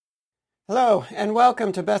Hello, and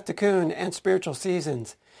welcome to Beth Tikkun and Spiritual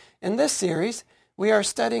Seasons. In this series, we are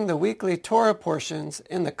studying the weekly Torah portions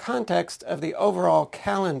in the context of the overall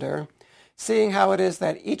calendar, seeing how it is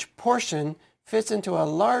that each portion fits into a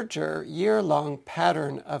larger year-long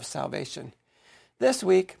pattern of salvation. This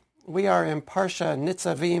week, we are in Parsha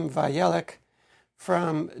Nitzavim-Vayelech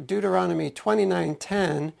from Deuteronomy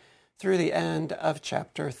 29:10 through the end of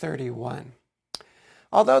chapter 31.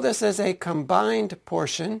 Although this is a combined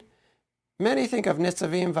portion, many think of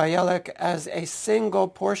Nitzavim-Vayelech as a single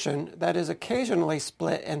portion that is occasionally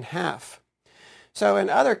split in half. So in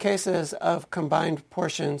other cases of combined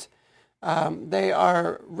portions, they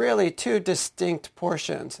are really two distinct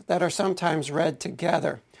portions that are sometimes read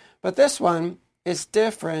together. But this one is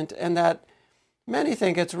different in that many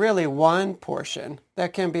think it's really one portion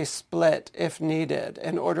that can be split if needed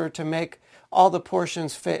in order to make all the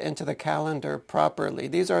portions fit into the calendar properly.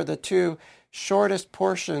 These are the two shortest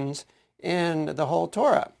portions in the whole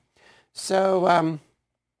Torah. So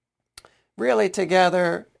really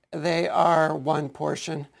together they are one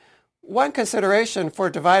portion. One consideration for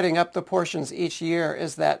dividing up the portions each year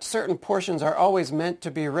is that certain portions are always meant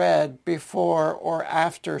to be read before or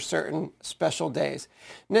after certain special days.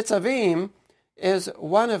 Nitzavim is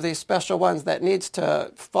one of these special ones that needs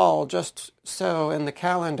to fall just so in the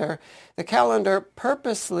calendar. The calendar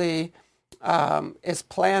purposely is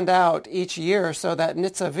planned out each year so that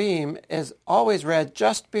Nitzavim is always read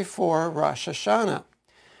just before Rosh Hashanah.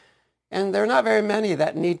 And there are not very many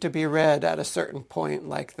that need to be read at a certain point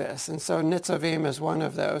like this. And so Nitzavim is one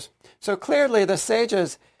of those. So clearly the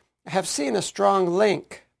sages have seen a strong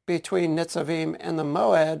link between Nitzavim and the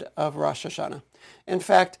Moed of Rosh Hashanah. In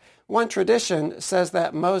fact, one tradition says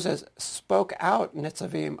that Moses spoke out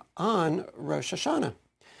Nitzavim on Rosh Hashanah.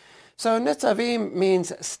 So Nitzavim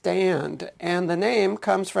means stand, and the name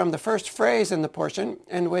comes from the first phrase in the portion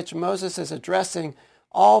in which Moses is addressing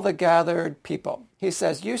all the gathered people. He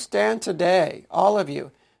says, "You stand today, all of you,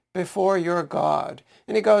 before your God."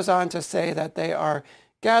 And he goes on to say that they are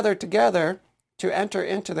gathered together to enter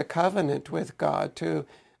into the covenant with God, to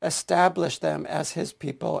establish them as his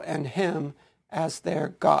people and him as their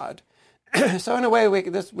God. So in a way, we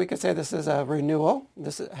could say this is a renewal.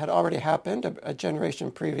 This had already happened a generation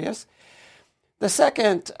previous. The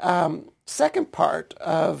second part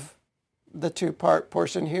of the two-part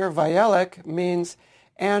portion here, Vayelech, means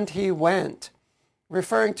 "and he went,"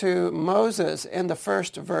 referring to Moses in the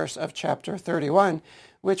first verse of chapter 31,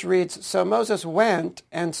 which reads, "So Moses went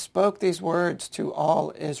and spoke these words to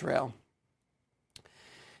all Israel."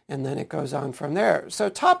 And then it goes on from there. So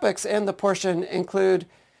topics in the portion include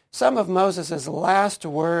some of Moses' last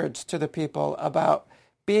words to the people about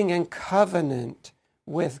being in covenant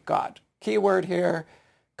with God. Key word here,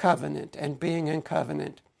 covenant, and being in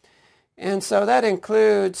covenant. And so that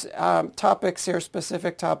includes topics here,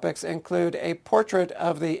 specific topics include a portrait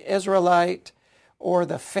of the Israelite or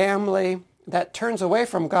the family that turns away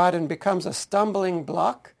from God and becomes a stumbling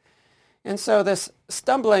block. And so this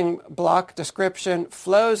stumbling block description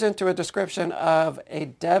flows into a description of a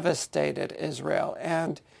devastated Israel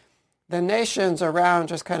and the nations around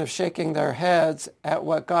just kind of shaking their heads at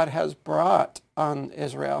what God has brought on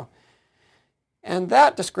Israel. And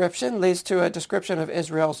that description leads to a description of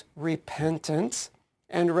Israel's repentance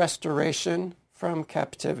and restoration from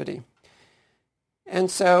captivity.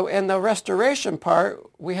 And so in the restoration part,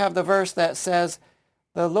 we have the verse that says,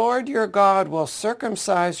 "The Lord your God will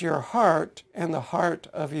circumcise your heart and the heart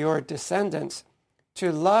of your descendants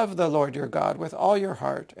to love the Lord your God with all your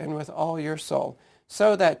heart and with all your soul,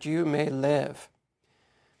 so that you may live."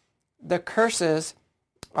 The curses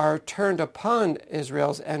are turned upon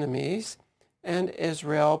Israel's enemies, and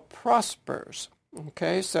Israel prospers.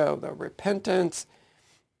 Okay, so the repentance,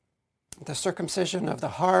 the circumcision of the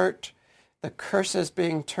heart, the curses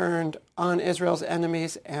being turned on Israel's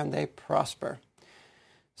enemies, and they prosper.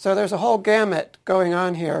 So there's a whole gamut going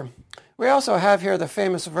on here. We also have here the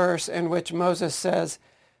famous verse in which Moses says,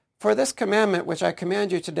 "For this commandment which I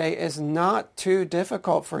command you today is not too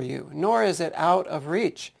difficult for you, nor is it out of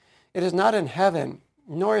reach. It is not in heaven,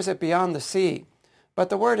 nor is it beyond the sea, but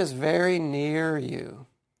the word is very near you."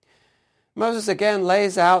 Moses again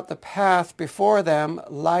lays out the path before them,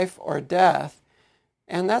 life or death,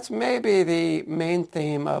 and that's maybe the main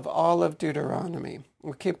theme of all of Deuteronomy.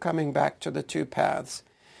 We keep coming back to the two paths.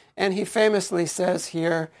 And he famously says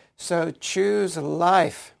here, "So choose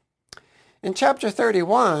life." In chapter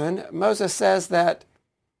 31, Moses says that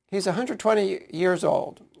he's 120 years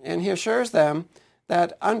old, and he assures them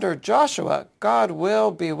that under Joshua, God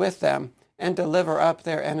will be with them and deliver up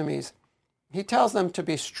their enemies. He tells them to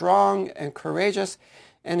be strong and courageous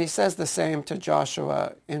And he says the same to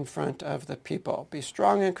Joshua in front of the people. Be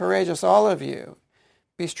strong and courageous, all of you.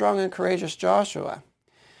 Be strong and courageous, Joshua.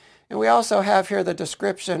 And we also have here the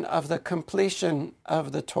description of the completion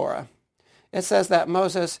of the Torah. It says that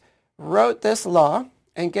Moses wrote this law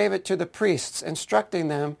and gave it to the priests, instructing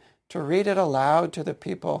them to read it aloud to the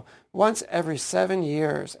people once every 7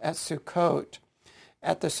 years at Sukkot.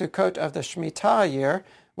 At the Sukkot of the Shemitah year,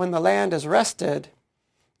 when the land is rested,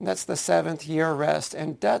 that's the 7th year rest,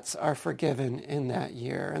 and debts are forgiven in that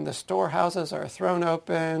year, and the storehouses are thrown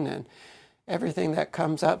open, and everything that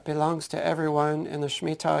comes up belongs to everyone in the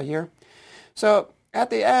Shemitah year. So at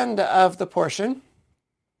the end of the portion,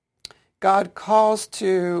 God calls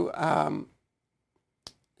to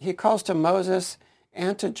Moses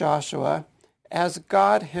and to Joshua as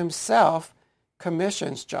God himself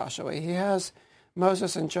commissions Joshua. He has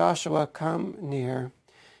Moses and Joshua come near,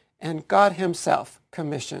 and God himself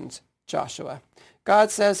commissions Joshua.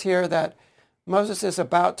 God says here that Moses is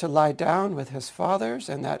about to lie down with his fathers,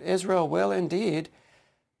 and that Israel will indeed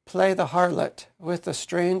play the harlot with the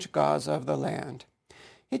strange gods of the land.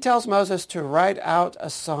 He tells Moses to write out a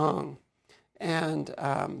song, and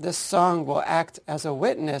this song will act as a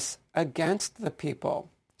witness against the people.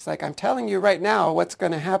 It's like, I'm telling you right now what's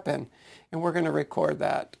going to happen, and we're going to record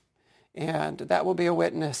that. And that will be a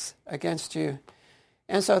witness against you.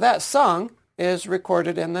 And so that song is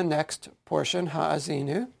recorded in the next portion,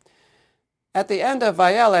 Ha'azinu. At the end of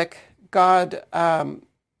Vayelech, God,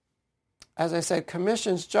 as I said,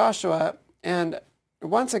 commissions Joshua, and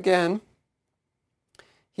once again,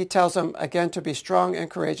 he tells him again to be strong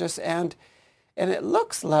and courageous, and it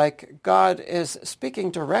looks like God is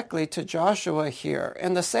speaking directly to Joshua here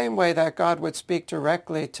in the same way that God would speak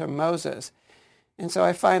directly to Moses. And so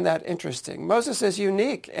I find that interesting. Moses is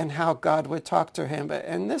unique in how God would talk to him, but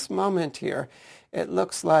in this moment here, it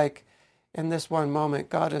looks like in this one moment,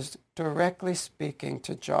 God is directly speaking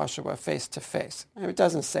to Joshua face to face. It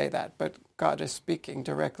doesn't say that, but God is speaking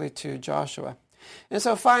directly to Joshua. And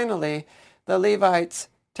so finally, the Levites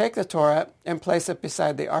take the Torah and place it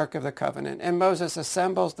beside the Ark of the Covenant. And Moses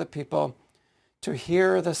assembles the people to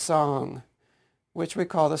hear the song, which we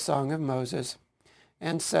call the Song of Moses.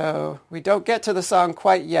 And so we don't get to the song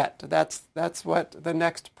quite yet. That's what the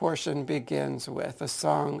next portion begins with, the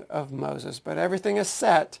Song of Moses. But everything is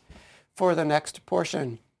set for the next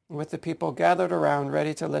portion, with the people gathered around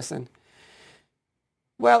ready to listen.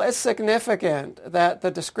 Well, it's significant that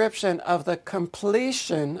the description of the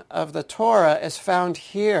completion of the Torah is found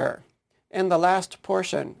here in the last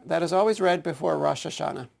portion that is always read before Rosh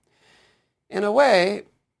Hashanah. In a way,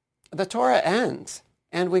 the Torah ends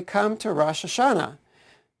and we come to Rosh Hashanah,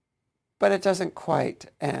 but it doesn't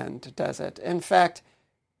quite end, does it? In fact,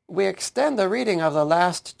 we extend the reading of the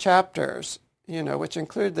last chapters, which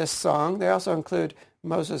include this song. They also include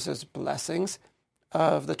Moses' blessings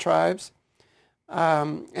of the tribes.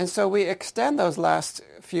 And so we extend those last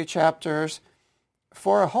few chapters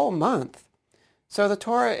for a whole month. So the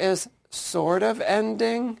Torah is sort of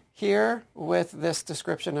ending here with this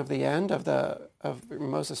description of the end of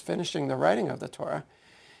Moses finishing the writing of the Torah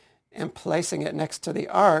and placing it next to the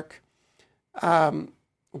ark.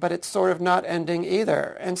 But it's sort of not ending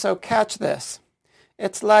either. And so catch this.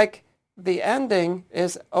 It's like the ending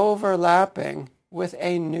is overlapping with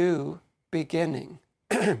a new beginning.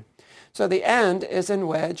 So the end is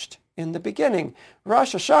wedged in the beginning.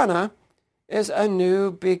 Rosh Hashanah is a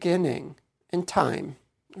new beginning in time,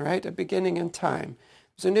 right? A beginning in time.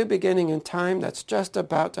 There's a new beginning in time that's just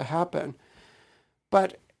about to happen.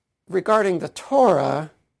 But regarding the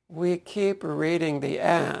Torah, we keep reading the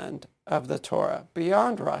end of the Torah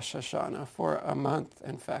beyond Rosh Hashanah for a month,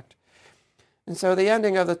 in fact. And so the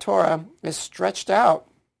ending of the Torah is stretched out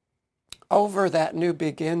over that new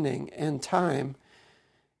beginning in time.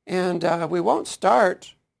 And we won't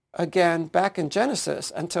start again back in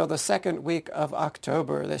Genesis until the second week of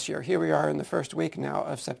October this year. Here we are in the first week now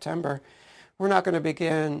of September. We're not going to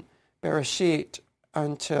begin Bereshit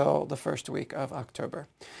until the first week of October.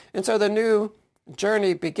 And so the new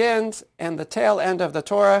journey begins, and the tail end of the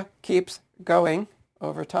Torah keeps going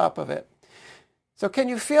over top of it. So can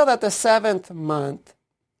you feel that the 7th month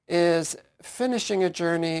is finishing a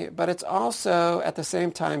journey, but it's also at the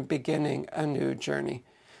same time beginning a new journey?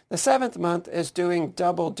 The 7th month is doing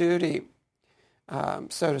double duty,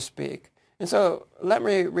 so to speak. And so let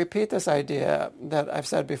me repeat this idea that I've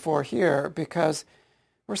said before here, because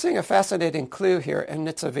we're seeing a fascinating clue here in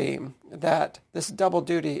Nitzavim that this double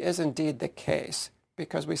duty is indeed the case,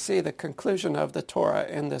 because we see the conclusion of the Torah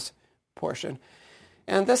in this portion.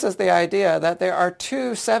 And this is the idea that there are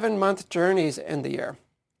 2 7-month journeys in the year.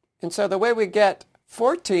 And so the way we get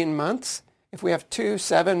 14 months If we have 2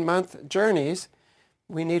 7-month journeys,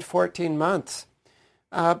 we need 14 months.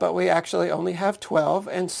 But we actually only have 12.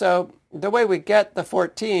 And so the way we get the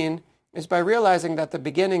 14 is by realizing that the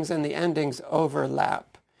beginnings and the endings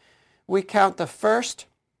overlap. We count the first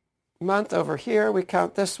month over here, we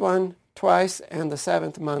count this one twice, and the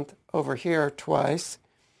 7th month over here twice.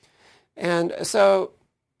 And so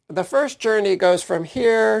the first journey goes from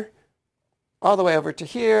here all the way over to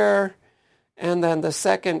here, and then the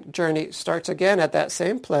second journey starts again at that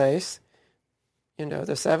same place, the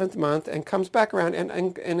 7th month, and comes back around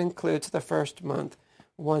and includes the first month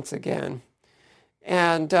once again.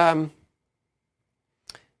 And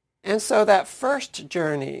so that first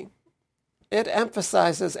journey, it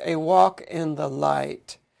emphasizes a walk in the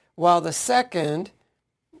light, while the second,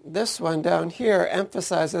 this one down here,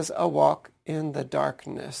 emphasizes a walk in the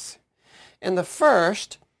darkness. In the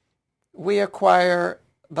first, we acquire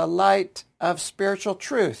the light of spiritual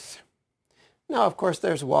truth. Now, of course,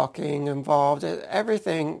 there's walking involved.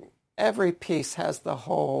 Every piece has the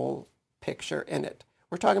whole picture in it.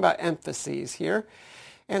 We're talking about emphases here.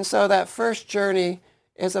 And so that first journey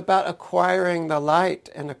is about acquiring the light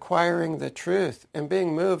and acquiring the truth and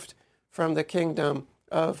being moved from the kingdom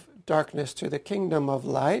of darkness to the kingdom of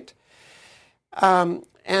light.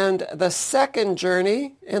 And the second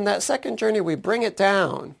journey, in that second journey, we bring it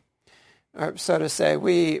down. Or so to say,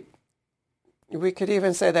 we could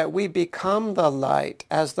even say that we become the light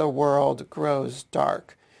as the world grows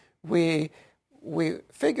dark. We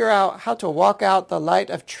figure out how to walk out the light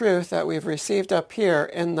of truth that we've received up here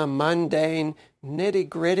in the mundane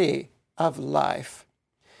nitty-gritty of life.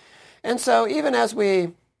 And so even as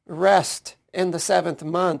we rest in the 7th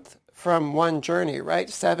month from one journey, right?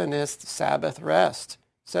 7 is Sabbath rest.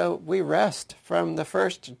 So we rest from the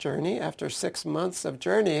first journey after 6 months of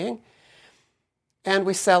journeying, and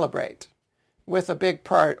we celebrate with a big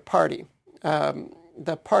party,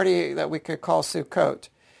 the party that we could call Sukkot.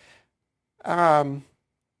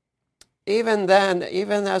 Even then,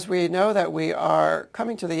 even as we know that we are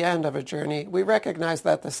coming to the end of a journey, we recognize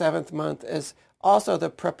that the 7th month is also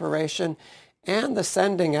the preparation and the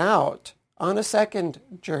sending out on a second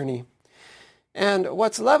journey. And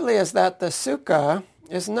what's lovely is that the sukkah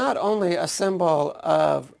is not only a symbol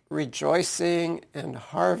of rejoicing and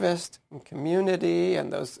harvest and community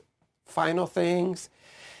and those final things,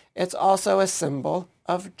 it's also a symbol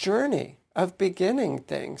of journey, of beginning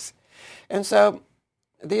things. And so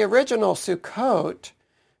the original Sukkot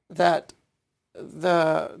that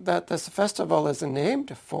this festival is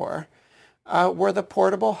named for were the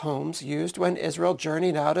portable homes used when Israel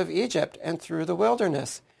journeyed out of Egypt and through the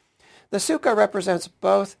wilderness. The Sukkah represents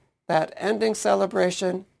both that ending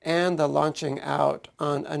celebration and the launching out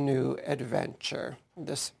on a new adventure,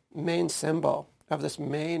 this main symbol of this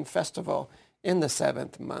main festival in the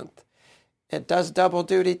 7th month. It does double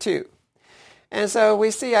duty too. And so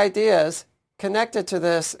we see ideas connected to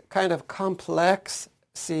this kind of complex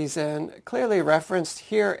season clearly referenced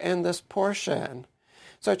here in this portion.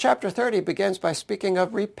 So chapter 30 begins by speaking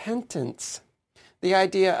of repentance, the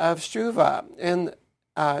idea of Shuvah in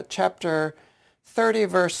chapter 30,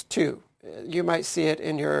 verse 2. You might see it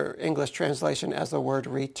in your English translation as the word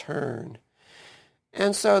return.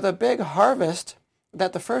 And so the big harvest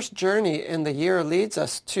that the first journey in the year leads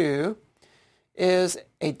us to is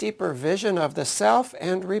a deeper vision of the self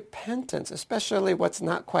and repentance, especially what's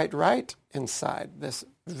not quite right inside this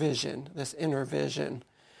vision, this inner vision.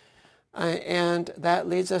 And that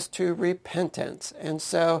leads us to repentance. And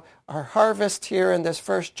so our harvest here in this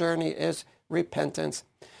first journey is repentance.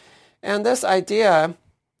 And this idea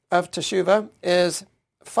of teshuvah is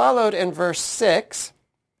followed in verse 6.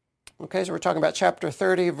 Okay, so we're talking about chapter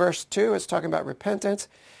 30, verse 2. It's talking about repentance.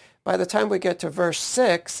 By the time we get to verse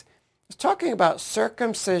 6, it's talking about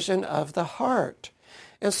circumcision of the heart.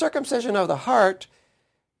 And circumcision of the heart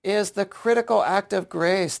is the critical act of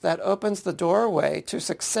grace that opens the doorway to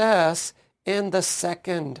success in the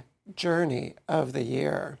second journey of the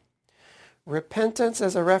year. Repentance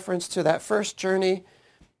is a reference to that first journey,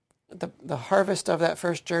 the harvest of that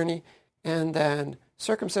first journey, and then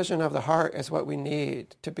circumcision of the heart is what we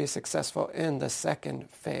need to be successful in the second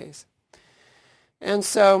phase. And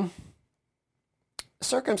so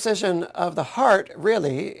circumcision of the heart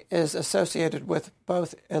really is associated with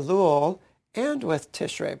both Elul and with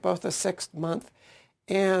Tishrei, both the 6th month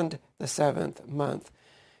and the 7th month.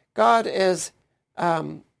 God is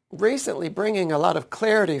recently bringing a lot of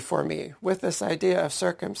clarity for me with this idea of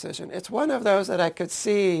circumcision. It's one of those that I could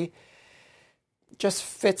see just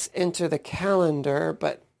fits into the calendar,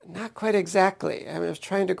 but not quite exactly. I was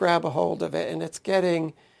trying to grab a hold of it, and it's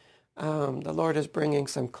getting, the Lord is bringing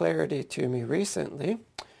some clarity to me recently.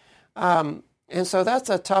 And so that's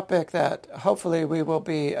a topic that hopefully we will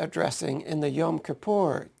be addressing in the Yom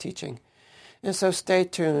Kippur teaching. And so stay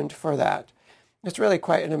tuned for that. It's really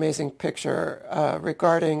quite an amazing picture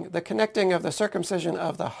regarding the connecting of the circumcision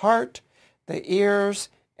of the heart, the ears,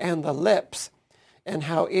 and the lips, and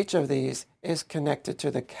how each of these is connected to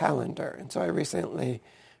the calendar. And so I recently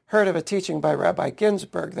heard of a teaching by Rabbi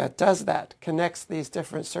Ginsburg that does that, connects these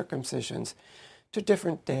different circumcisions to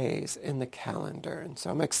different days in the calendar. And so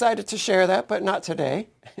I'm excited to share that, but not today.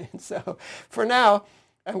 And so for now,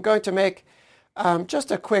 I'm going to make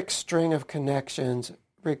just a quick string of connections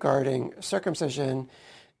regarding circumcision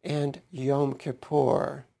and Yom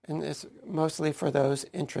Kippur. And it's mostly for those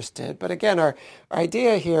interested. But again, our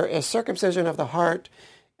idea here is circumcision of the heart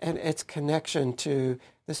and its connection to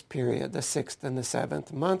this period, the 6th and the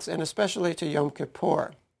 7th months, and especially to Yom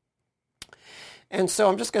Kippur. And so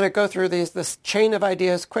I'm just going to go through this chain of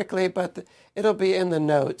ideas quickly, but it'll be in the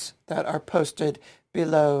notes that are posted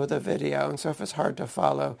below the video. And so if it's hard to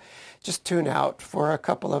follow, just tune out for a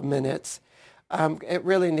couple of minutes. It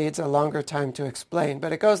really needs a longer time to explain,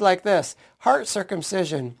 but it goes like this. Heart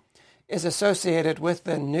circumcision is associated with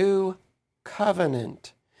the new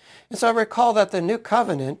covenant. And so recall that the new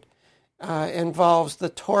covenant involves the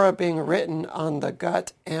Torah being written on the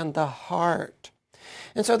gut and the heart.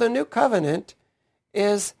 And so the new covenant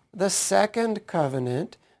is the second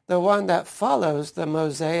covenant, the one that follows the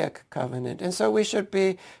Mosaic covenant. And so we should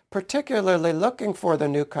be particularly looking for the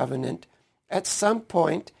new covenant at some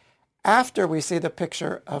point after we see the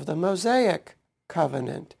picture of the Mosaic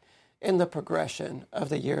covenant in the progression of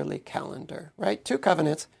the yearly calendar, right? 2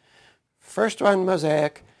 covenants. First one,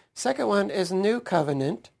 Mosaic. Second one is New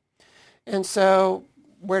Covenant. And so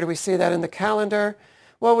where do we see that in the calendar?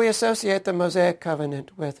 Well, we associate the Mosaic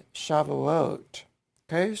covenant with Shavuot.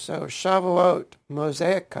 Okay, so Shavuot,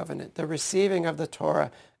 Mosaic covenant, the receiving of the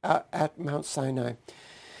Torah at Mount Sinai.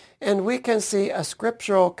 And we can see a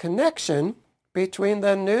scriptural connection between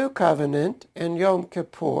the New Covenant and Yom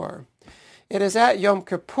Kippur. It is at Yom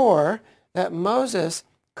Kippur that Moses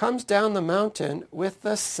comes down the mountain with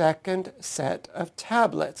the second set of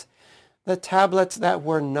tablets, the tablets that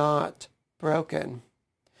were not broken.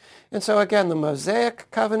 And so again, the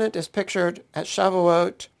Mosaic covenant is pictured at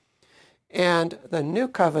Shavuot, and the New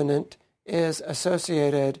Covenant is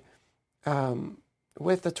associated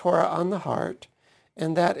with the Torah on the heart,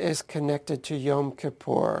 and that is connected to Yom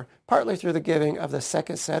Kippur, partly through the giving of the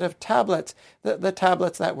second set of tablets, the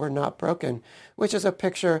tablets that were not broken, which is a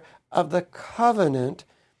picture of the covenant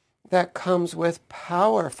that comes with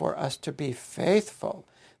power for us to be faithful,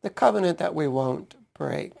 the covenant that we won't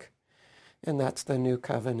break. And that's the New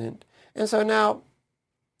Covenant. And so now,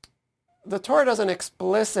 the Torah doesn't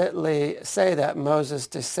explicitly say that Moses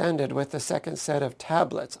descended with the second set of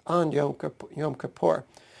tablets on Yom Kippur.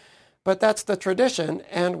 But that's the tradition,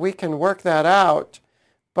 and we can work that out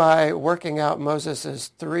by working out Moses'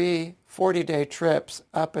 3 40-day trips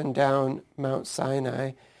up and down Mount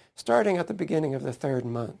Sinai, starting at the beginning of the 3rd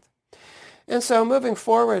month. And so moving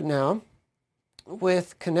forward now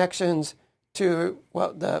with connections to,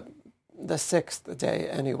 well, the 6th day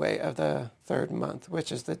anyway of the 3rd month,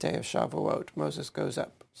 which is the day of Shavuot. Moses goes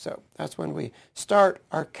up. So that's when we start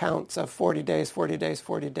our counts of 40 days, 40 days,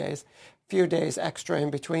 40 days, few days extra in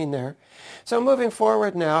between there. So moving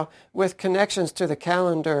forward now with connections to the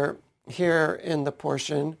calendar here in the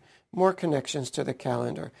portion, more connections to the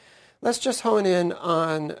calendar. Let's just hone in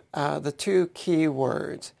on the 2 key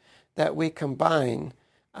words that we combine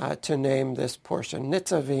to name this portion,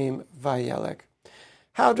 Nitzavim-Vayelech.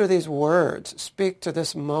 How do these words speak to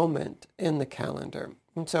this moment in the calendar?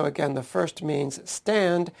 And so again, the first means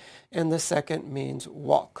stand, and the second means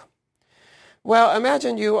walk. Well,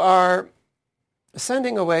 imagine you are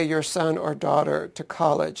sending away your son or daughter to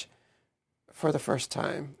college for the first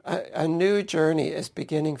time. A new journey is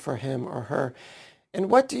beginning for him or her. And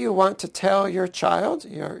what do you want to tell your child,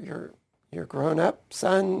 your grown-up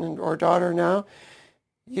son or daughter now?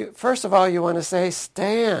 First of all, you want to say,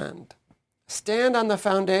 stand. Stand on the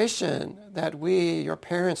foundation that we, your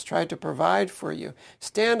parents, tried to provide for you.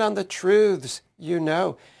 Stand on the truths you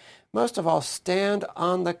know. Most of all, stand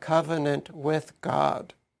on the covenant with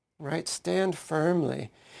God, right? Stand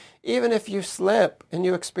firmly. Even if you slip and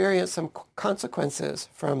you experience some consequences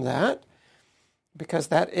from that, because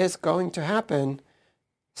that is going to happen,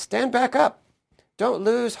 stand back up. Don't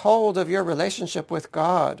lose hold of your relationship with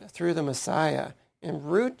God through the Messiah,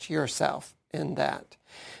 and root yourself in that.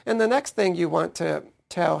 And the next thing you want to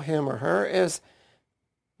tell him or her is,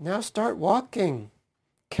 now start walking.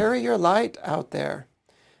 Carry your light out there.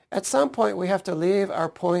 At some point, we have to leave our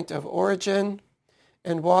point of origin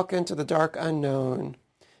and walk into the dark unknown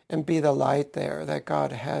and be the light there that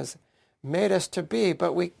God has made us to be,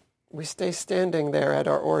 but we stay standing there at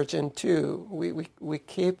our origin too. We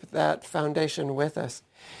keep that foundation with us.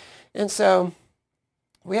 And so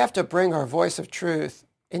we have to bring our voice of truth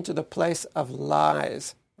into the place of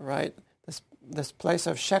lies, right? This place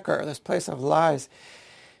of sheker, this place of lies.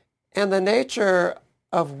 And the nature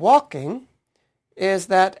of walking is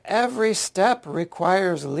that every step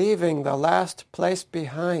requires leaving the last place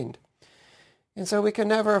behind. And so we can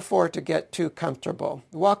never afford to get too comfortable.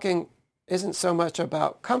 Walking isn't so much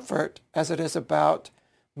about comfort as it is about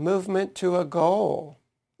movement to a goal.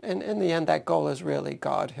 And in the end, that goal is really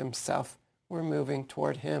God himself. We're moving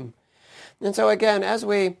toward him. And so again, as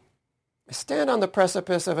we stand on the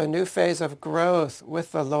precipice of a new phase of growth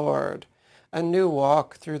with the Lord, a new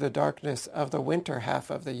walk through the darkness of the winter half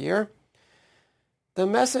of the year, the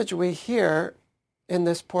message we hear in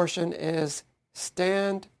this portion is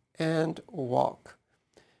stand and walk.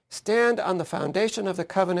 Stand on the foundation of the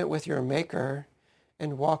covenant with your Maker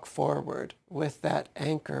and walk forward with that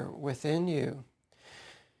anchor within you.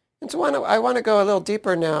 And so I want to go a little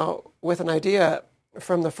deeper now with an idea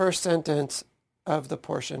from the first sentence of the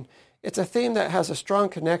portion. It's a theme that has a strong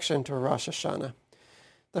connection to Rosh Hashanah.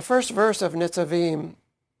 The first verse of Nitzavim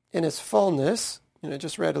in its fullness,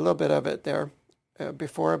 just read a little bit of it there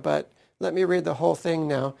before, but let me read the whole thing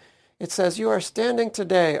now. It says, "You are standing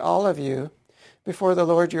today, all of you, before the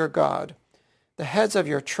Lord your God, the heads of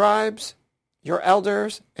your tribes, your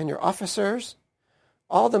elders, and your officers,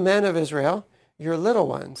 all the men of Israel, your little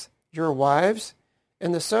ones, your wives,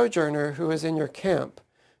 and the sojourner who is in your camp,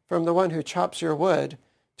 from the one who chops your wood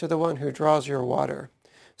to the one who draws your water,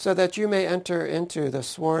 so that you may enter into the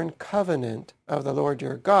sworn covenant of the Lord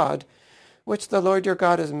your God, which the Lord your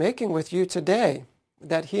God is making with you today,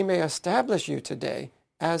 that he may establish you today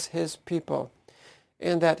as his people,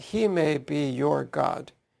 and that he may be your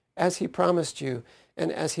God, as he promised you,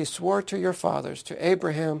 and as he swore to your fathers, to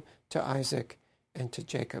Abraham, to Isaac, and to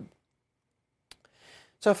Jacob."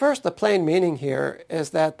 So first, the plain meaning here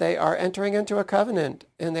is that they are entering into a covenant,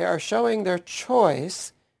 and they are showing their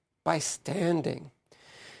choice by standing.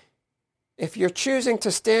 If you're choosing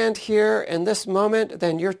to stand here in this moment,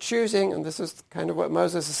 then you're choosing, and this is kind of what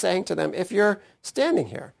Moses is saying to them, if you're standing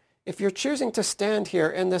here, if you're choosing to stand here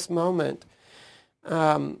in this moment,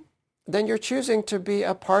 then you're choosing to be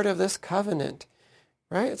a part of this covenant,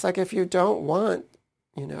 right? It's like if you don't want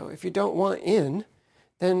in,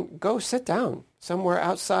 then go sit down somewhere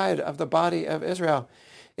outside of the body of Israel.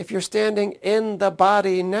 If you're standing in the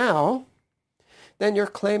body now, then you're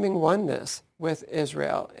claiming oneness with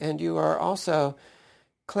Israel, and you are also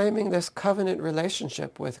claiming this covenant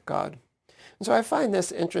relationship with God. And so I find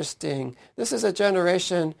this interesting. This is a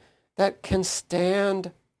generation that can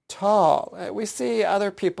stand tall. We see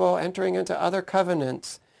other people entering into other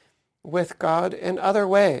covenants with God in other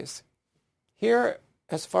ways. Here,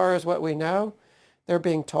 as far as what we know, they're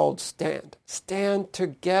being told, stand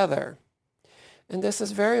together. And this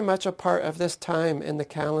is very much a part of this time in the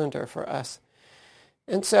calendar for us.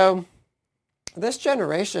 And so this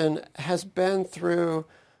generation has been through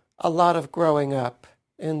a lot of growing up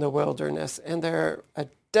in the wilderness, and they're a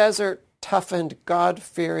desert-toughened,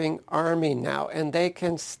 God-fearing army now, and they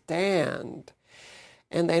can stand.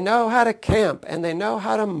 And they know how to camp, and they know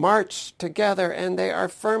how to march together, and they are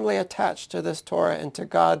firmly attached to this Torah and to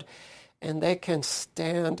God, and they can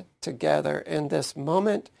stand together in this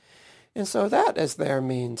moment. And so that is their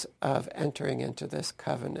means of entering into this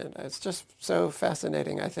covenant. It's just so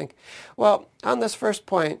fascinating, I think. Well, on this first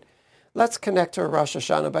point, let's connect to Rosh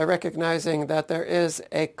Hashanah by recognizing that there is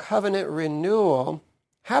a covenant renewal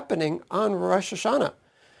happening on Rosh Hashanah,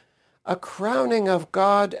 a crowning of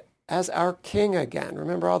God as our king again.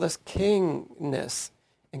 Remember all this kingness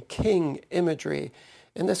and king imagery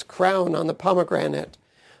and this crown on the pomegranate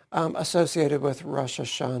associated with Rosh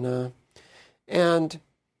Hashanah. And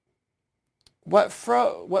what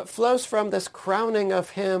flows from this crowning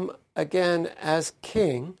of him again as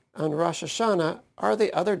king on Rosh Hashanah are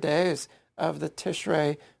the other days of the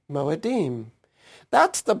Tishrei Moedim.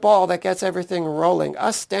 That's the ball that gets everything rolling,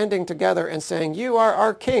 us standing together and saying, "You are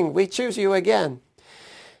our king, we choose you again."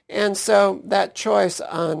 And so that choice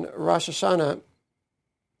on Rosh Hashanah,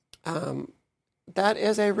 that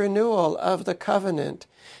is a renewal of the covenant.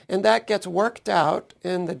 And that gets worked out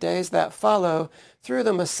in the days that follow through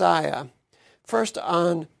the Messiah. First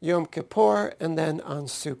on Yom Kippur and then on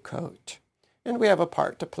Sukkot. And we have a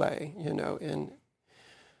part to play, in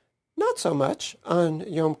not so much on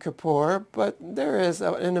Yom Kippur, but there is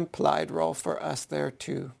an implied role for us there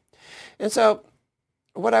too. And so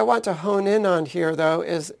what I want to hone in on here, though,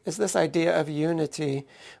 is this idea of unity.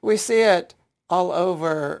 We see it all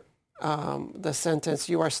over the sentence,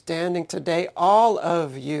 you are standing today, all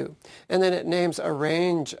of you. And then it names a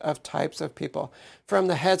range of types of people, from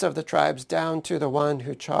the heads of the tribes down to the one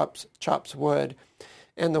who chops wood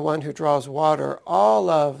and the one who draws water, all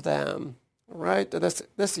of them, right?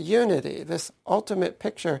 This unity, this ultimate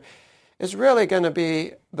picture is really going to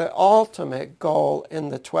be the ultimate goal in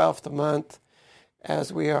the 12th month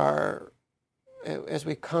as we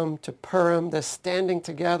come to Purim, this standing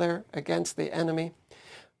together against the enemy.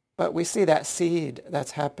 But we see that seed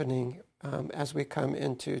that's happening as we come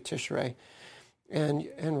into Tishrei.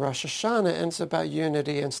 And Rosh Hashanah, and it's about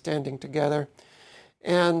unity and standing together.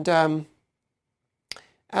 And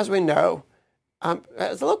as we know,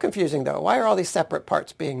 it's a little confusing though. Why are all these separate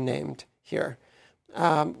parts being named here?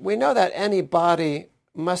 We know that any body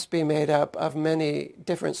must be made up of many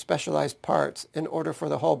different specialized parts in order for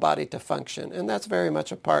the whole body to function. And that's very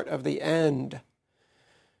much a part of the end,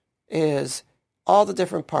 is all the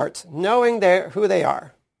different parts knowing who they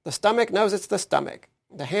are. The stomach knows it's the stomach.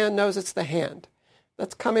 The hand knows it's the hand.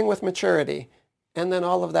 That's coming with maturity. And then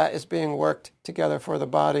all of that is being worked together for the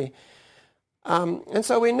body. And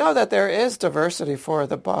so we know that there is diversity for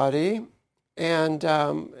the body, and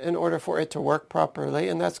in order for it to work properly,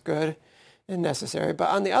 and that's good and necessary. But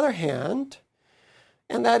on the other hand,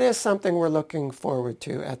 and that is something we're looking forward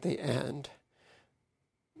to at the end,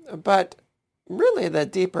 but really the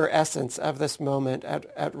deeper essence of this moment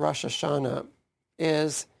at Rosh Hashanah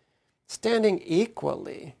is standing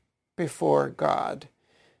equally before God.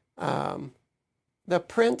 The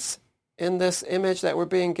prince in this image that we're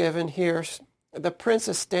being given here, the prince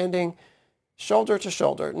is standing shoulder to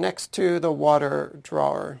shoulder next to the water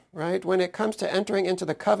drawer, right? When it comes to entering into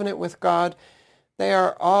the covenant with God, they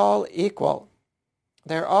are all equal.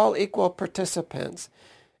 They're all equal participants.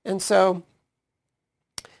 And so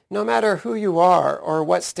no matter who you are or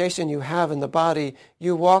what station you have in the body,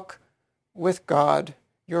 you walk with God.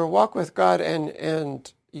 Your walk with God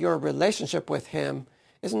and your relationship with him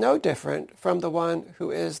is no different from the one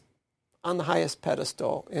who is on the highest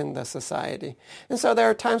pedestal in the society. And so there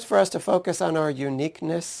are times for us to focus on our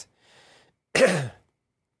uniqueness,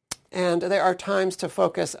 and there are times to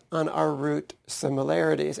focus on our root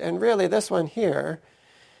similarities. And really this one here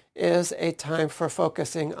is a time for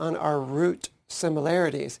focusing on our root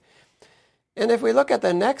similarities. And if we look at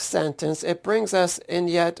the next sentence, it brings in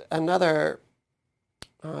yet another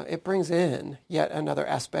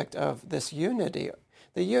aspect of this unity,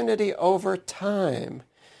 the unity over time.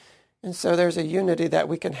 And so there's a unity that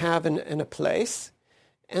we can have in a place,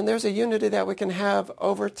 and there's a unity that we can have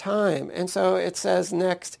over time. And so it says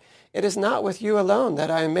next, it is not with you alone that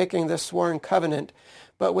I am making this sworn covenant,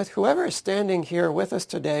 but with whoever is standing here with us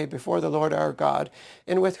today before the Lord our God,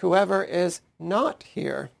 and with whoever is not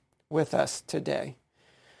here with us today.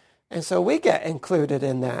 And so we get included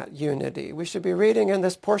in that unity. We should be reading in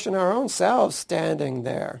this portion our own selves standing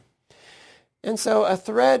there. And so a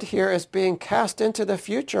thread here is being cast into the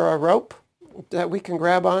future, a rope that we can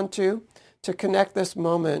grab onto to connect this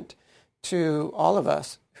moment to all of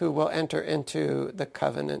us who will enter into the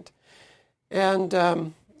covenant. And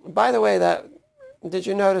by the way, did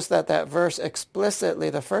you notice that verse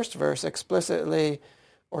explicitly, the first verse explicitly,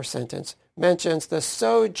 or sentence, mentions the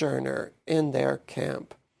sojourner in their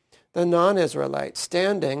camp, the non-Israelite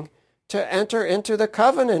standing to enter into the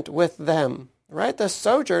covenant with them. Right? The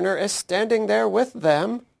sojourner is standing there with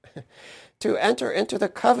them to enter into the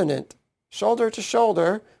covenant, shoulder to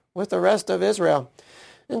shoulder with the rest of Israel.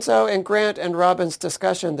 And so in Grant and Robin's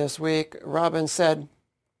discussion this week, Robin said,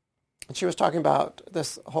 and she was talking about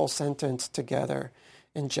this whole sentence together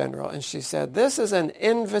in general, and she said, this is an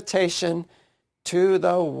invitation to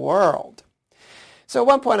the world. So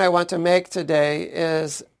one point I want to make today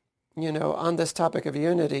is, on this topic of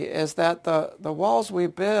unity, is that the walls we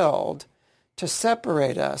build to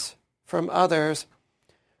separate us from others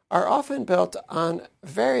are often built on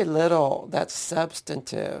very little that's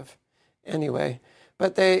substantive anyway,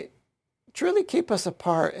 but they truly keep us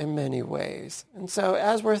apart in many ways. And so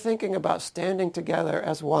as we're thinking about standing together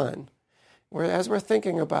as one, as we're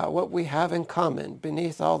thinking about what we have in common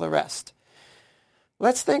beneath all the rest,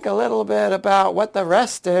 let's think a little bit about what the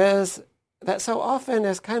rest is that so often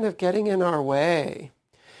is kind of getting in our way.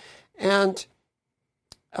 And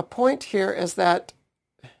a point here is that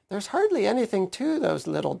there's hardly anything to those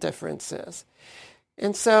little differences.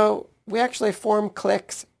 And so we actually form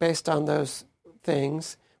cliques based on those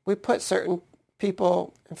things. We put certain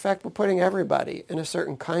people, in fact, we're putting everybody in a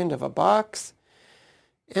certain kind of a box.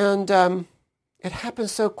 And it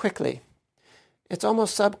happens so quickly. It's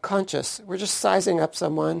almost subconscious. We're just sizing up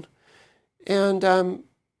someone. And,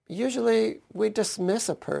 usually we dismiss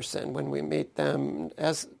a person when we meet them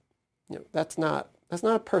as, that's not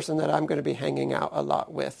a person that I'm going to be hanging out a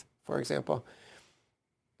lot with, for example.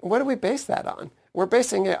 What do we base that on? We're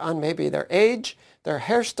basing it on maybe their age, their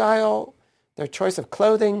hairstyle, their choice of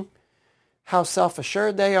clothing, how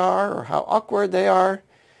self-assured they are, or how awkward they are.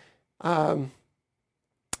 And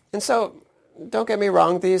so, don't get me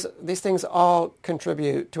wrong, these things all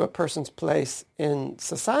contribute to a person's place in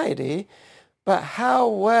society, but how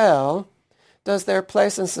well does their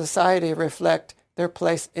place in society reflect their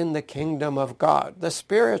place in the kingdom of God, the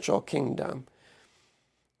spiritual kingdom?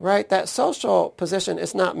 Right? That social position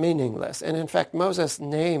is not meaningless. And in fact, Moses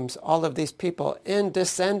names all of these people in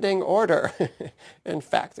descending order. In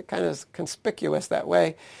fact, it kind of is conspicuous that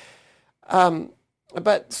way.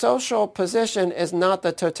 But social position is not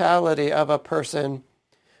the totality of a person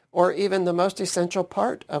or even the most essential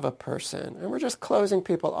part of a person. And we're just closing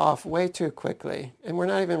people off way too quickly. And we're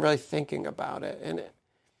not even really thinking about it. And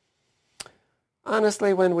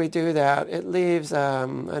honestly, when we do that, it leaves a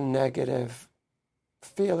negative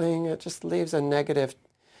feeling. It just leaves a negative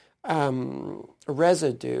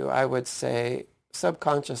residue, I would say,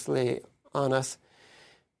 subconsciously on us.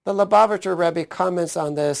 The Lubavitcher Rebbe comments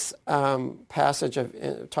on this passage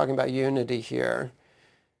of talking about unity here.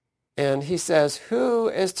 And he says, who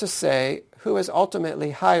is to say who is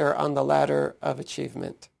ultimately higher on the ladder of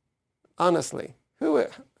achievement? Honestly,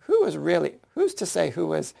 who's to say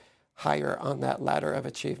who is higher on that ladder of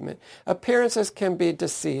achievement? Appearances can be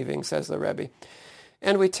deceiving, says the Rebbe.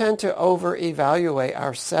 And we tend to over-evaluate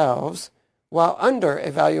ourselves while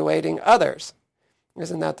under-evaluating others.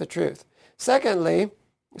 Isn't that the truth? Secondly,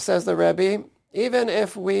 says the Rebbe, even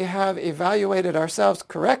if we have evaluated ourselves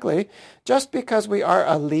correctly, just because we are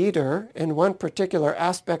a leader in one particular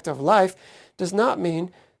aspect of life does not mean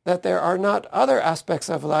that there are not other aspects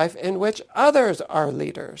of life in which others are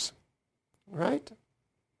leaders. Right?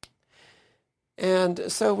 And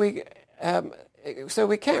so we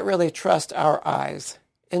can't really trust our eyes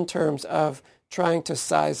in terms of trying to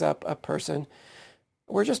size up a person.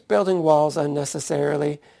 We're just building walls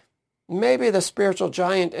unnecessarily. Maybe the spiritual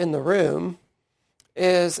giant in the room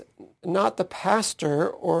is not the pastor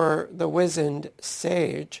or the wizened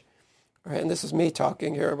sage. Right? And this is me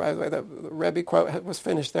talking here, by the way. The Rebbe quote was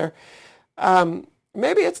finished there.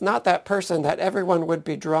 Maybe it's not that person that everyone would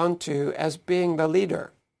be drawn to as being the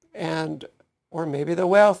leader, or maybe the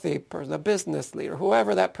wealthy person, the business leader,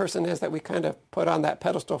 whoever that person is that we kind of put on that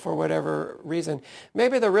pedestal for whatever reason.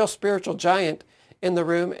 Maybe the real spiritual giant in the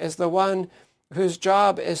room is the one whose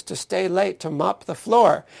job is to stay late to mop the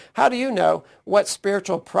floor. How do you know what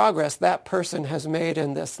spiritual progress that person has made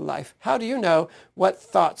in this life? How do you know what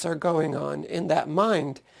thoughts are going on in that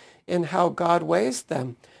mind, in how God weighs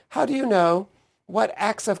them? How do you know what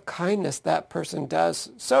acts of kindness that person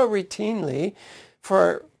does so routinely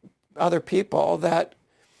for other people that,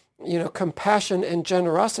 compassion and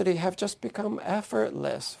generosity have just become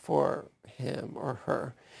effortless for him or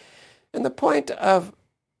her? And the point of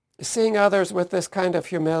seeing others with this kind of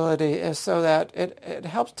humility is so that it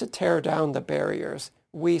helps to tear down the barriers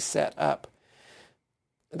we set up.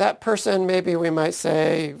 That person, maybe we might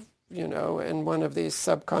say, in one of these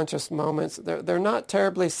subconscious moments, they're not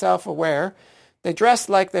terribly self-aware. They dress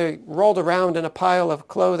like they rolled around in a pile of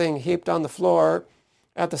clothing heaped on the floor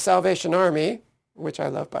at the Salvation Army, which I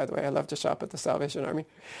love, by the way. I love to shop at the Salvation Army.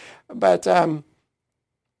 But,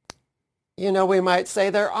 we might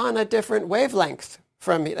say they're on a different wavelength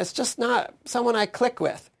from me. That's just not someone I click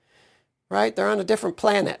with, right? They're on a different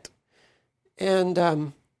planet. And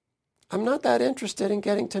I'm not that interested in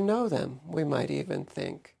getting to know them, we might even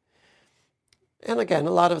think. And again,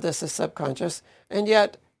 a lot of this is subconscious. And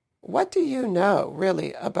yet, what do you know,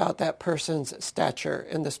 really, about that person's stature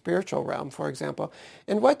in the spiritual realm, for example?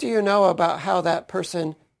 And what do you know about how that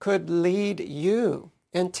person could lead you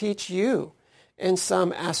and teach you in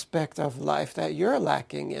some aspect of life that you're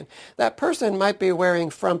lacking in? That person might be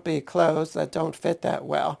wearing frumpy clothes that don't fit that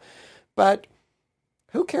well, but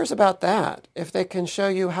who cares about that if they can show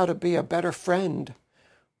you how to be a better friend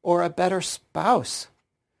or a better spouse?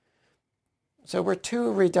 So we're too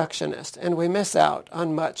reductionist, and we miss out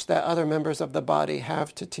on much that other members of the body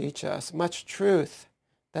have to teach us, much truth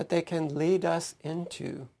that they can lead us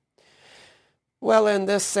into. Well, in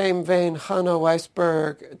this same vein, Hannah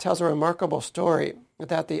Weisberg tells a remarkable story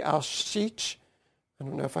that the Alshich, I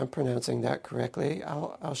don't know if I'm pronouncing that correctly,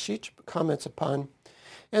 Alshich comments upon.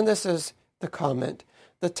 And this is the comment.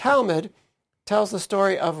 The Talmud tells the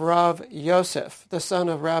story of Rav Yosef, the son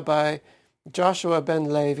of Rabbi Joshua ben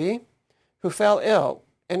Levi, who fell ill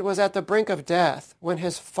and was at the brink of death when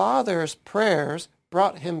his father's prayers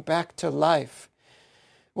brought him back to life.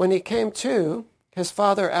 When he came to, his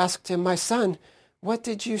father asked him, "My son, what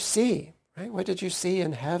did you see?" Right? What did you see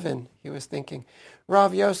in heaven? He was thinking.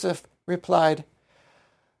 Rav Yosef replied,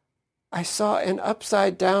 "I saw an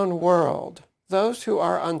upside-down world. Those who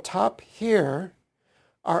are on top here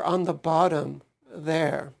are on the bottom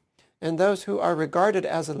there, and those who are regarded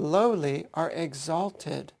as lowly are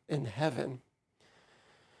exalted in heaven."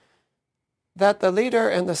 That the leader,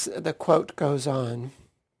 and the quote goes on,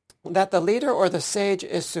 that the leader or the sage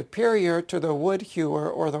is superior to the wood hewer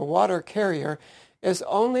or the water carrier is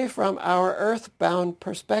only from our earthbound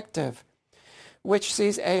perspective, which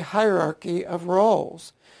sees a hierarchy of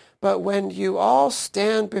roles. But when you all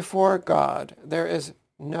stand before God, there is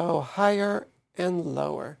no higher and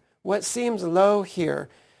lower. What seems low here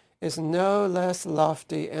is no less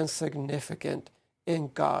lofty and significant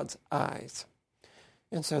in God's eyes.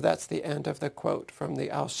 And so that's the end of the quote from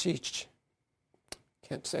the Al-Shish.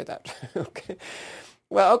 Can't say that. Okay.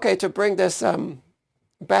 Well, okay, to bring this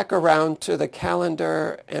back around to the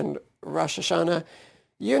calendar and Rosh Hashanah,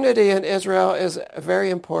 unity in Israel is a very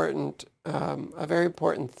important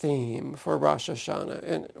theme for Rosh Hashanah.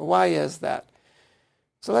 And why is that?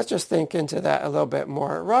 So let's just think into that a little bit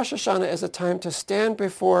more. Rosh Hashanah is a time to stand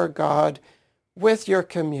before God with your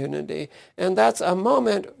community. And that's a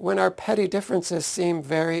moment when our petty differences seem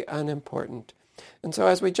very unimportant. And so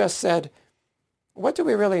as we just said, what do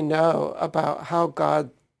we really know about how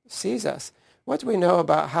God sees us? What do we know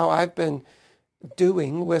about how I've been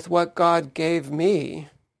doing with what God gave me,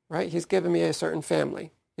 right? He's given me a certain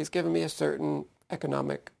family. He's given me a certain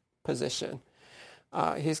economic position.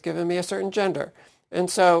 He's given me a certain gender. And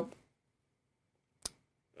so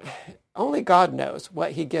only God knows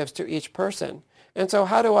what he gives to each person. And so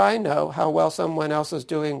how do I know how well someone else is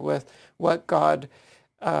doing with what God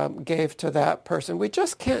gave to that person? We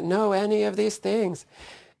just can't know any of these things.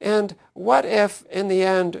 And what if, in the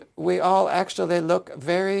end, we all actually look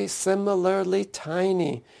very similarly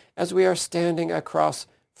tiny as we are standing across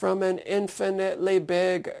from an infinitely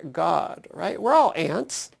big God, right? We're all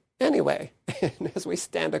ants anyway, and as we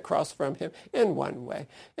stand across from him in one way.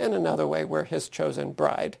 In another way, we're his chosen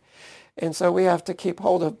bride. And so we have to keep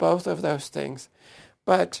hold of both of those things.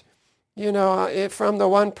 But, from the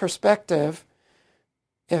one perspective,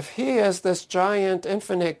 if he is this giant,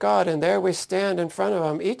 infinite God, and there we stand in front of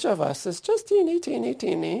him, each of us is just teeny, teeny,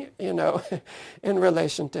 teeny, in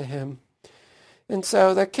relation to him. And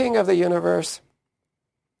so the king of the universe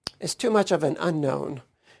is too much of an unknown.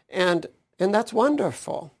 And that's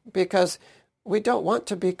wonderful, because we don't want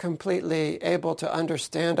to be completely able to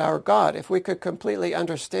understand our God. If we could completely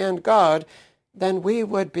understand God, then we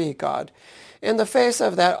would be God. In the face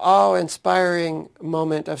of that awe-inspiring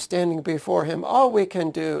moment of standing before him, all we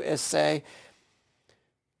can do is say,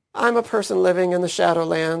 I'm a person living in the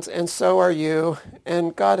Shadowlands, and so are you,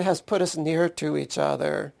 and God has put us near to each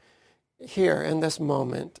other here in this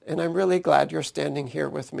moment, and I'm really glad you're standing here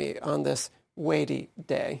with me on this weighty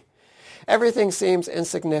day. Everything seems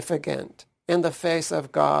insignificant in the face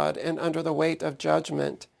of God and under the weight of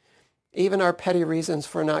judgment. Even our petty reasons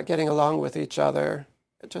for not getting along with each other,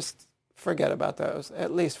 just forget about those,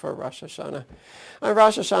 at least for Rosh Hashanah. On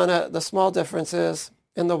Rosh Hashanah, the small differences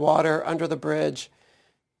in the water under the bridge,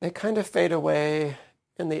 they kind of fade away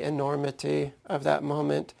in the enormity of that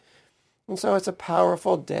moment. And so it's a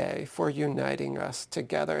powerful day for uniting us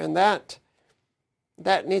together. And that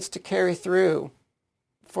needs to carry through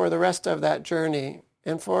for the rest of that journey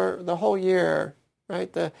and for the whole year,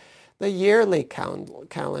 right? The yearly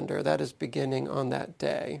calendar that is beginning on that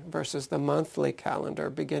day versus the monthly calendar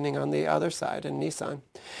beginning on the other side in Nisan.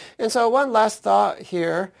 And so one last thought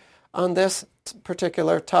here on this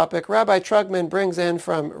particular topic. Rabbi Trugman brings in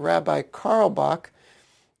from Rabbi Karlbach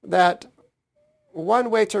that one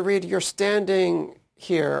way to read "you're standing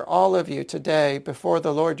here, all of you today, before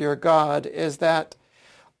the Lord your God," is that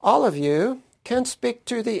all of you can speak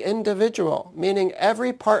to the individual, meaning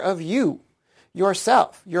every part of you,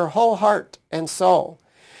 yourself, your whole heart and soul.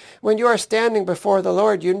 When you are standing before the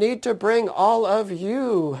Lord, you need to bring all of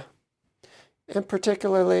you, and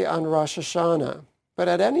particularly on Rosh Hashanah, but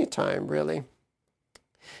at any time, really.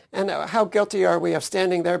 And how guilty are we of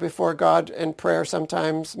standing there before God in prayer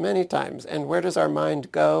sometimes, many times, and where does our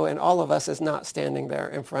mind go? And all of us is not standing there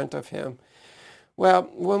in front of him. Well,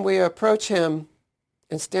 when we approach him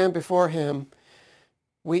and stand before him,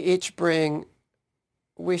 we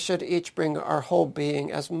should each bring our whole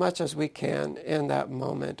being as much as we can in that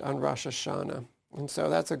moment on Rosh Hashanah. And so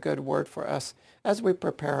that's a good word for us as we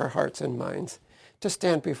prepare our hearts and minds to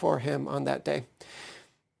stand before him on that day.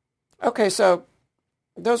 Okay, so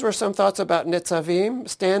those were some thoughts about Nitzavim,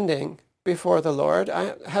 standing before the Lord,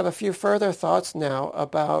 I have a few further thoughts now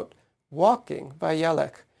about walking,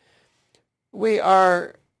 Vayelech. We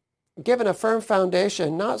are given a firm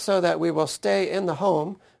foundation, not so that we will stay in the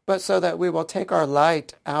home, but so that we will take our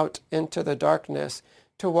light out into the darkness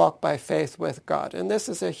to walk by faith with God. And this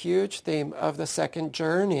is a huge theme of the second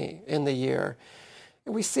journey in the year.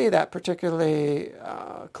 And we see that particularly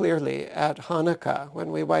clearly at Hanukkah,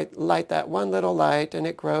 when we light that one little light and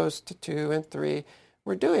it grows to 2 and 3.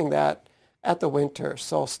 We're doing that at the winter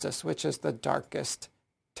solstice, which is the darkest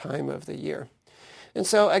time of the year. And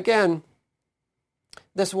so again,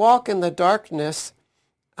 this walk in the darkness,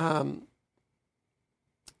 it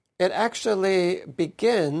actually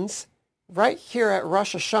begins right here at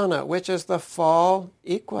Rosh Hashanah, which is the fall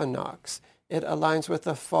equinox. It aligns with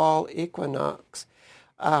the fall equinox.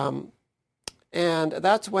 And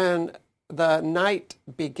that's when the night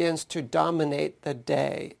begins to dominate the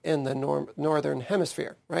day in the northern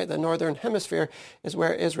hemisphere, right? The northern hemisphere is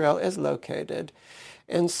where Israel is located.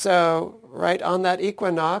 And so right on that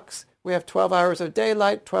equinox, we have 12 hours of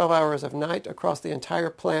daylight, 12 hours of night across the entire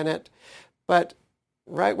planet. But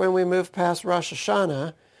right when we move past Rosh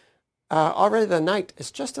Hashanah, already the night is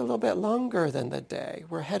just a little bit longer than the day.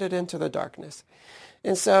 We're headed into the darkness.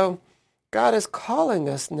 And so God is calling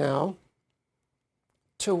us now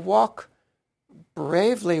to walk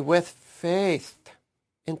bravely with faith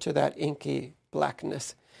into that inky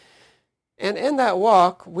blackness. And in that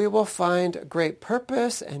walk, we will find great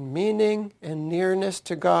purpose and meaning and nearness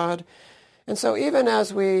to God. And so even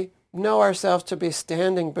as we know ourselves to be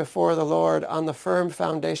standing before the Lord on the firm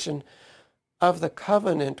foundation of the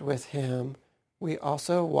covenant with him, we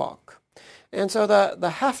also walk. And so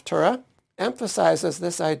the Haftarah emphasizes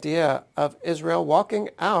this idea of Israel walking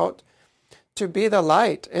out to be the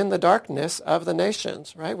light in the darkness of the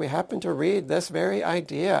nations, right? We happen to read this very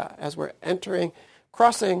idea as we're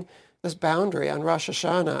crossing this boundary on Rosh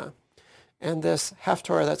Hashanah, and this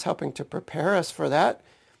Haftarah that's helping to prepare us for that.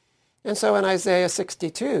 And so in Isaiah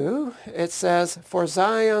 62, it says, "For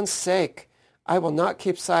Zion's sake, I will not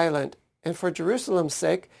keep silent, and for Jerusalem's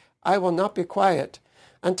sake, I will not be quiet,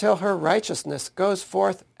 until her righteousness goes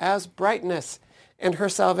forth as brightness, and her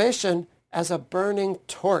salvation as a burning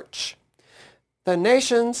torch. The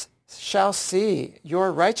nations shall see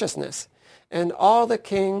your righteousness, and all the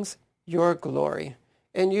kings your glory,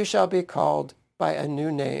 and you shall be called by a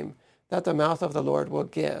new name that the mouth of the Lord will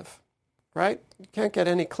give." Right? You can't get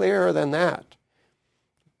any clearer than that.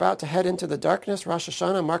 About to head into the darkness, Rosh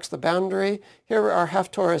Hashanah marks the boundary. Here our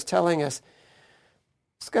Haftarah is telling us,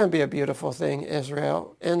 it's going to be a beautiful thing,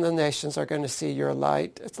 Israel, and the nations are going to see your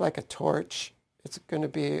light. It's like a torch. It's going to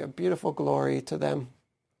be a beautiful glory to them.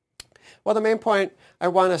 Well, the main point I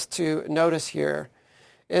want us to notice here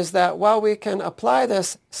is that while we can apply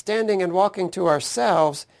this standing and walking to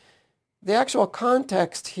ourselves, the actual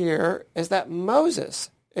context here is that Moses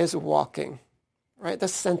is walking, right? The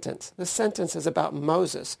sentence is about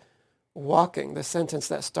Moses walking, the sentence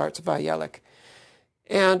that starts Vayelech,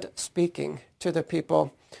 and speaking to the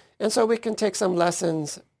people. And so we can take some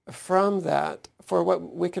lessons from that for what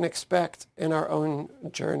we can expect in our own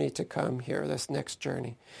journey to come here, this next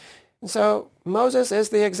journey. And so Moses is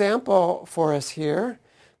the example for us here.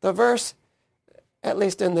 The verse, at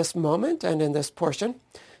least in this moment and in this portion,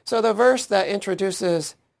 so the verse that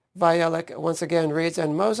introduces Vayelech once again reads,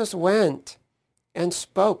 "And Moses went and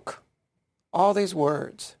spoke all these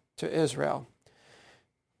words to Israel."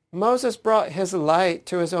 Moses brought his light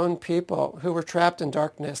to his own people who were trapped in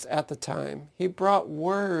darkness at the time. He brought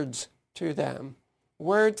words to them,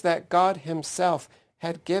 words that God himself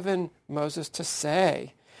had given Moses to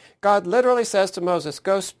say. God literally says to Moses,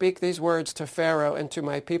 "Go speak these words to Pharaoh and to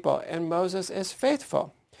my people." And Moses is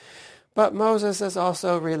faithful. But Moses is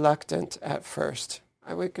also reluctant at first.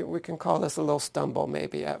 We can call this a little stumble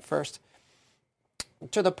maybe at first,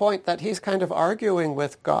 to the point that he's kind of arguing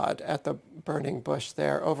with God at the burning bush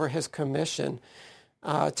there over his commission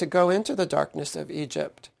to go into the darkness of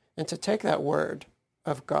Egypt and to take that word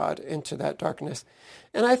of God into that darkness.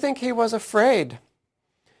 And I think he was afraid.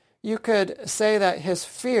 You could say that his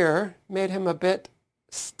fear made him a bit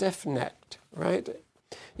stiff-necked, right?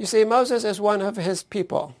 You see, Moses is one of his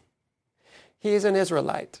people. He's an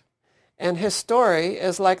Israelite. And his story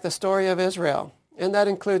is like the story of Israel. And that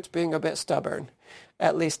includes being a bit stubborn,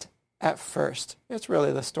 at least at first. It's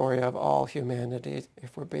really the story of all humanity,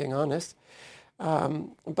 if we're being honest.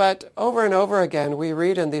 But over and over again, we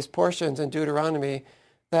read in these portions in Deuteronomy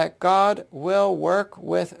that God will work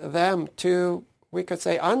with them to, we could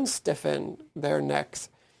say, unstiffen their necks.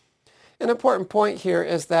 An important point here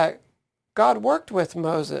is that God worked with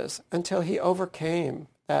Moses until he overcame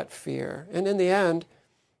that fear. And in the end,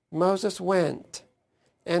 Moses went,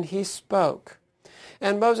 and he spoke.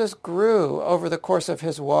 And Moses grew over the course of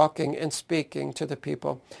his walking and speaking to the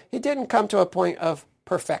people. He didn't come to a point of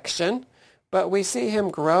perfection, but we see him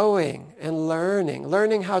growing and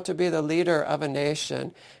learning how to be the leader of a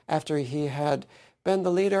nation after he had been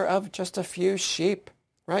the leader of just a few sheep,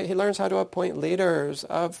 right? He learns how to appoint leaders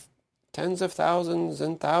of tens of thousands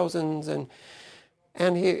and thousands, and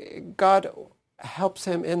God helps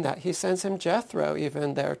him in that. He sends him Jethro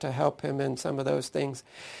even there to help him in some of those things.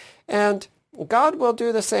 And God will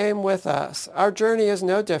do the same with us. Our journey is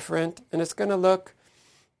no different, and it's going to look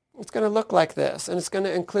like this, and it's going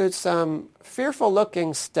to include some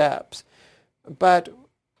fearful-looking steps, but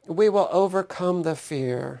we will overcome the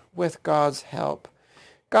fear with God's help.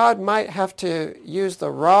 God might have to use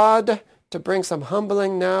the rod to bring some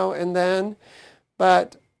humbling now and then,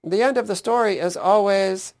 but the end of the story is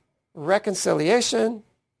always reconciliation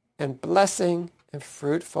and blessing and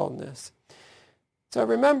fruitfulness. So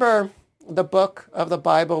remember the book of the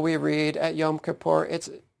Bible we read at Yom Kippur. It's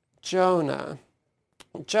Jonah.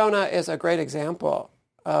 Jonah is a great example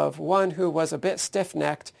of one who was a bit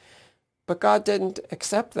stiff-necked, but God didn't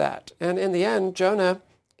accept that. And in the end, Jonah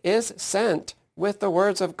is sent with the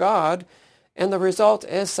words of God, and the result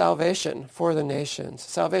is salvation for the nations,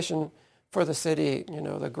 salvation for the city,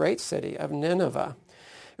 the great city of Nineveh.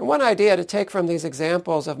 And one idea to take from these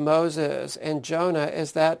examples of Moses and Jonah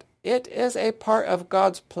is that it is a part of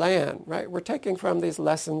God's plan, right? We're taking from these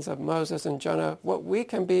lessons of Moses and Jonah what we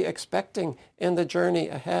can be expecting in the journey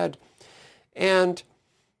ahead. And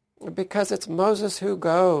because it's Moses who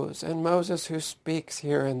goes and Moses who speaks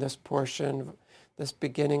here in this portion, this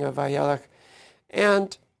beginning of Vayelech.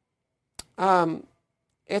 And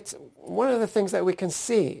it's one of the things that we can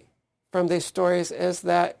see from these stories is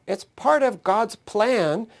that it's part of God's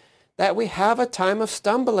plan that we have a time of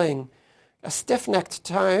stumbling, a stiff-necked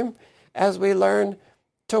time as we learn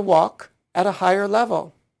to walk at a higher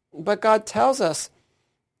level. But God tells us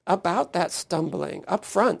about that stumbling up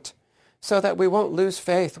front so that we won't lose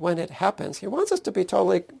faith when it happens. He wants us to be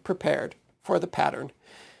totally prepared for the pattern.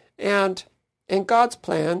 And in God's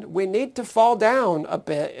plan, we need to fall down a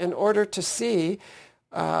bit in order to see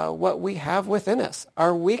what we have within us,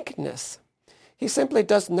 our weakness. He simply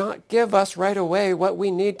does not give us right away what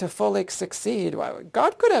we need to fully succeed.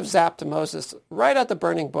 God could have zapped Moses right at the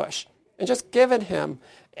burning bush and just given him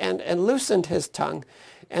and loosened his tongue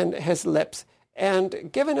and his lips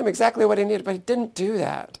and given him exactly what he needed, but he didn't do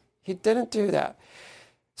that. He didn't do that.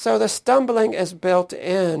 So the stumbling is built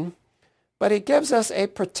in, but he gives us a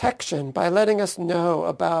protection by letting us know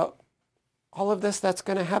about all of this that's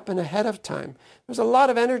going to happen ahead of time. There's a lot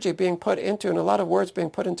of energy being put into and a lot of words being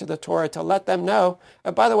put into the Torah to let them know,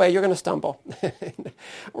 by the way, you're going to stumble. We're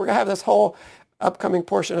going to have this whole upcoming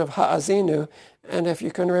portion of Ha'azinu, and if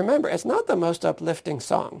you can remember, it's not the most uplifting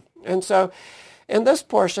song. And so in this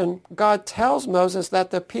portion, God tells Moses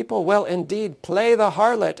that the people will indeed play the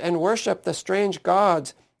harlot and worship the strange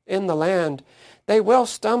gods in the land. They will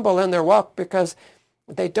stumble in their walk because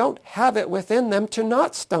they don't have it within them to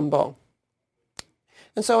not stumble.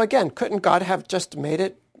 And so again, couldn't God have just done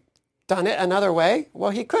it another way?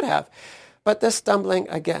 Well, he could have. But this stumbling,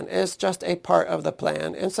 again, is just a part of the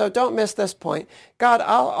plan. And so don't miss this point. God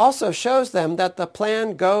also shows them that the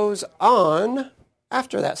plan goes on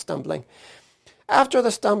after that stumbling. After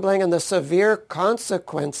the stumbling and the severe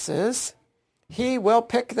consequences, he will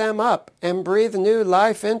pick them up and breathe new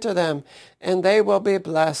life into them, and they will be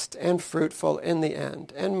blessed and fruitful in the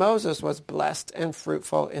end. And Moses was blessed and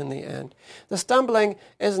fruitful in the end. The stumbling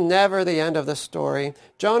is never the end of the story.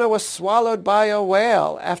 Jonah was swallowed by a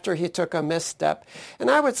whale after he took a misstep. And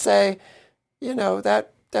I would say,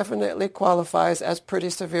 that definitely qualifies as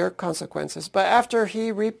pretty severe consequences. But after he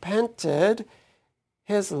repented,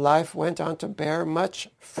 his life went on to bear much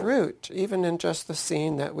fruit, even in just the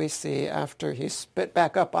scene that we see after he spit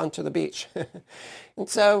back up onto the beach. And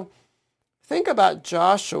so think about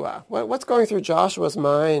Joshua. What's going through Joshua's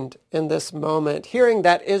mind in this moment, hearing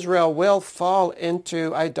that Israel will fall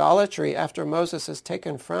into idolatry after Moses is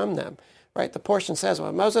taken from them, right? The portion says,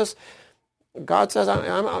 well, Moses, God says,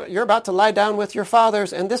 you're about to lie down with your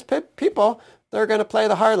fathers, and this people, they're going to play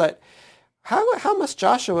the harlot. How must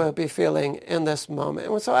Joshua be feeling in this moment?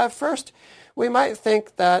 And so at first, we might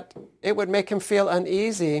think that it would make him feel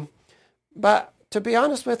uneasy, but to be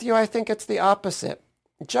honest with you, I think it's the opposite.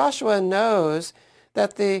 Joshua knows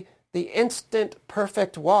that the instant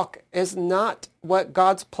perfect walk is not what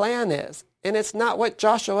God's plan is, and it's not what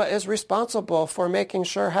Joshua is responsible for making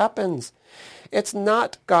sure happens. It's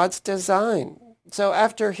not God's design. So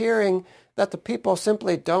after hearing that the people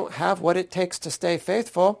simply don't have what it takes to stay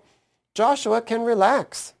faithful, Joshua can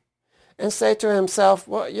relax and say to himself,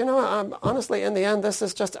 well, I'm honestly, in the end, this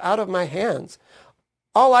is just out of my hands.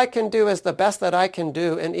 All I can do is the best that I can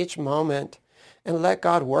do in each moment, and let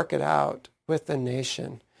God work it out with the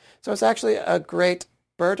nation. So it's actually a great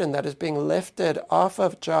burden that is being lifted off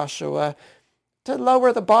of Joshua to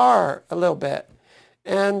lower the bar a little bit.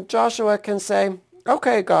 And Joshua can say,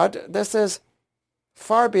 okay, God, this is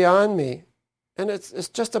far beyond me, and it's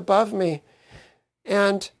just above me.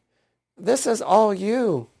 And this is all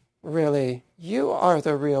you, really. You are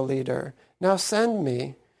the real leader. Now send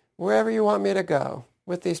me wherever you want me to go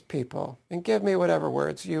with these people, and give me whatever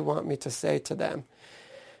words you want me to say to them.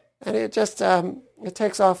 And it just, it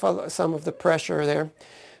takes off some of the pressure there.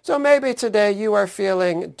 So maybe today you are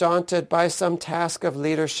feeling daunted by some task of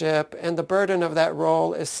leadership, and the burden of that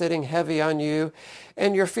role is sitting heavy on you,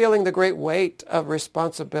 and you're feeling the great weight of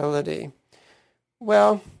responsibility.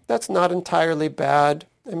 Well, that's not entirely bad.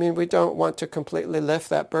 I mean, we don't want to completely lift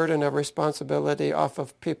that burden of responsibility off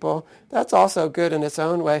of people. That's also good in its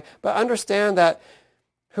own way. But understand that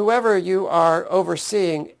whoever you are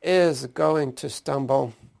overseeing is going to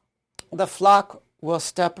stumble. The flock will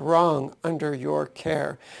step wrong under your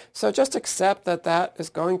care. So just accept that that is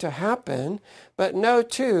going to happen, but know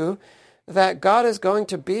too that God is going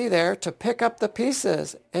to be there to pick up the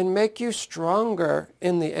pieces and make you stronger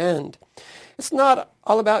in the end. It's not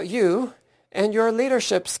all about you and your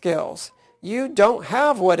leadership skills. You don't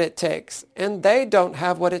have what it takes, and they don't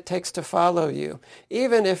have what it takes to follow you.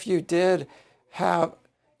 Even if you did have,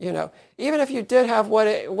 what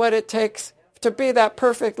it takes to be that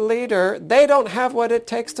perfect leader, they don't have what it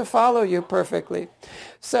takes to follow you perfectly.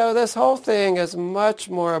 So this whole thing is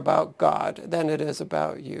much more about God than it is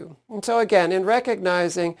about you. And so again, in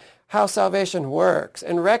recognizing how salvation works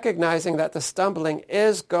and recognizing that the stumbling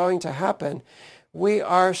is going to happen, we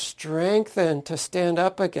are strengthened to stand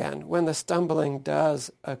up again when the stumbling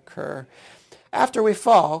does occur. After we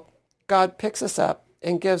fall, God picks us up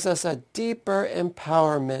and gives us a deeper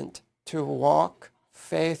empowerment to walk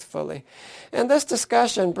faithfully. And this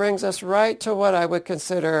discussion brings us right to what I would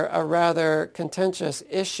consider a rather contentious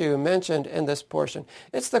issue mentioned in this portion.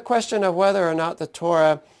 It's the question of whether or not the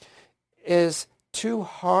Torah is too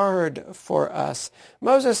hard for us.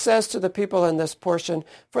 Moses says to the people in this portion,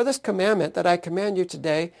 "For this commandment that I command you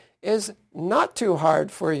today is not too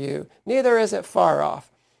hard for you, neither is it far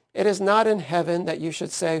off. It is not in heaven that you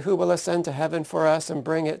should say, 'Who will ascend to heaven for us and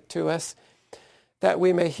bring it to us, that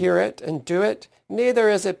we may hear it and do it?' Neither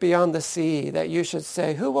is it beyond the sea that you should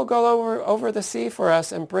say, 'Who will go over the sea for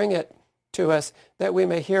us and bring it to us, that we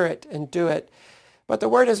may hear it and do it?' But the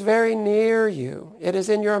word is very near you. It is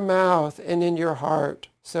in your mouth and in your heart,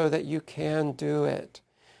 so that you can do it."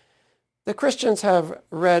 The Christians have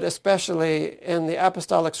read, especially in the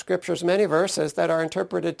apostolic scriptures, many verses that are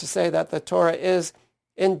interpreted to say that the Torah is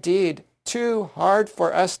indeed too hard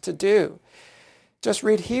for us to do. Just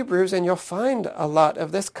read Hebrews and you'll find a lot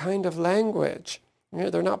of this kind of language.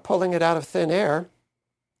 They're not pulling it out of thin air.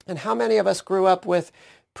 And how many of us grew up with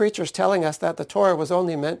preachers telling us that the Torah was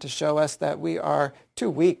only meant to show us that we are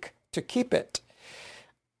too weak to keep it?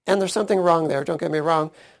 And there's something wrong there, don't get me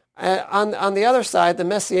wrong. On the other side, the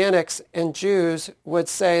Messianics and Jews would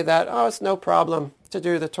say that, it's no problem to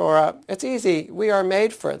do the Torah. It's easy. We are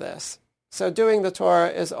made for this. So doing the Torah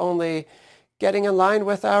is only getting in line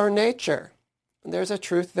with our nature. And there's a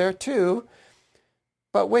truth there too.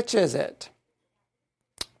 But which is it?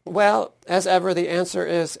 Well, as ever, the answer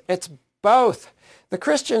is it's both. The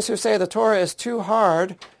Christians who say the Torah is too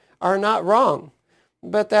hard are not wrong,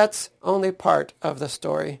 but that's only part of the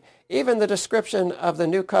story. Even the description of the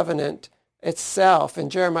new covenant itself in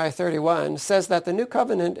Jeremiah 31 says that the new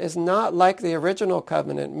covenant is not like the original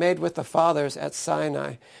covenant made with the fathers at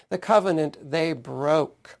Sinai. The covenant they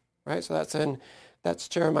broke, right? So that's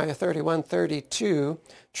Jeremiah 31:32.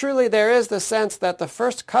 Truly there is the sense that the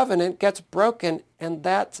first covenant gets broken, and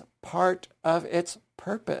that's part of its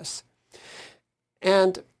purpose.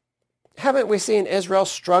 And haven't we seen Israel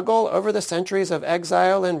struggle over the centuries of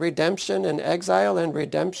exile and redemption and exile and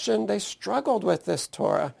redemption? They struggled with this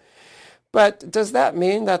Torah. But does that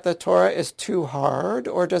mean that the Torah is too hard,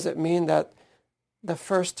 or does it mean that the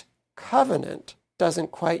first covenant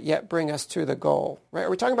doesn't quite yet bring us to the goal? Right? Are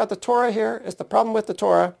we talking about the Torah here? Is the problem with the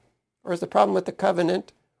Torah, or is the problem with the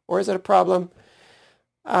covenant, or is it a problem?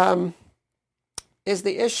 Is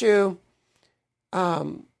the issue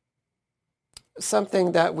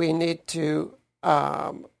something that we need to,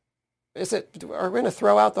 are we going to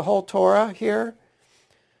throw out the whole Torah here?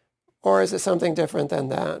 Or is it something different than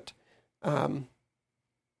that?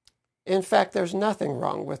 In fact, there's nothing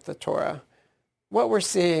wrong with the Torah. What we're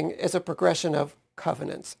seeing is a progression of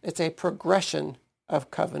covenants. It's a progression of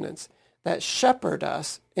covenants. that shepherd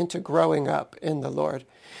us into growing up in the Lord.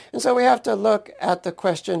 And so we have to look at the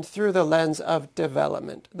question through the lens of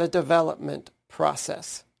development, the development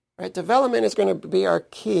process. Right? Development is going to be our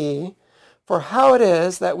key for how it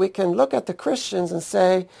is that we can look at the Christians and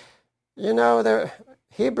say,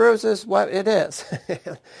 Hebrews is what it is.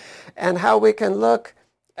 And how we can look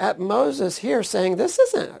at Moses here saying, this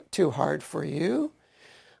isn't too hard for you.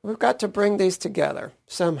 We've got to bring these together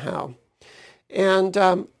somehow. And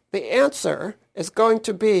the answer is going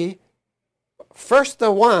to be first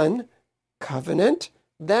the one covenant,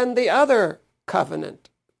 then the other covenant.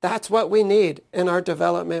 That's what we need in our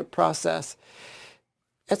development process.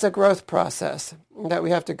 It's a growth process that we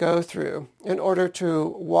have to go through in order to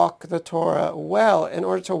walk the Torah well, in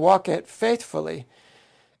order to walk it faithfully.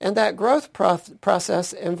 And that growth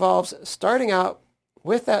process involves starting out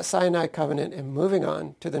with that Sinai covenant and moving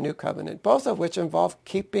on to the new covenant, both of which involve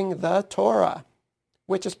keeping the Torah,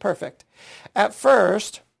 which is perfect. At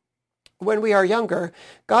first, when we are younger,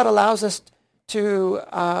 God allows us to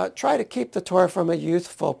try to keep the Torah from a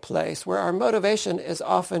youthful place where our motivation is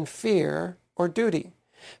often fear or duty.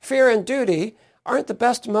 Fear and duty aren't the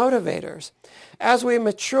best motivators. As we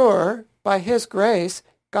mature, by His grace,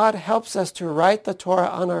 God helps us to write the Torah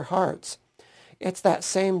on our hearts. It's that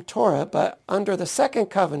same Torah, but under the second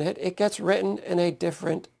covenant, it gets written in a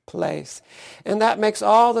different place. And that makes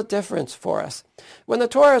all the difference for us. When the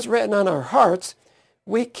Torah is written on our hearts,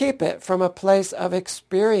 we keep it from a place of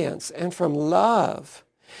experience and from love.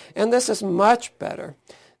 And this is much better.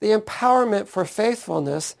 The empowerment for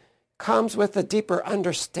faithfulness comes with the deeper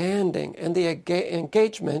understanding and the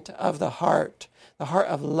engagement of the heart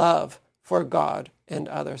of love for God and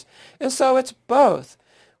others. And so it's both.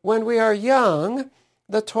 When we are young,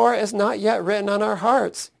 the Torah is not yet written on our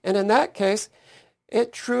hearts. And in that case,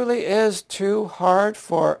 it truly is too hard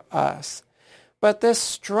for us. But this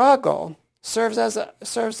struggle serves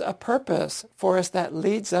a purpose for us that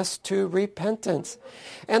leads us to repentance.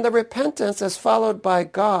 And the repentance is followed by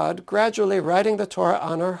God gradually writing the Torah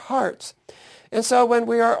on our hearts. And so when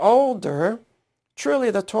we are older, truly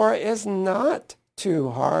the Torah is not too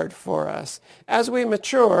hard for us. As we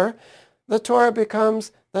mature, the Torah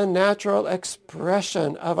becomes the natural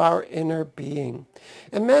expression of our inner being.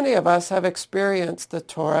 And many of us have experienced the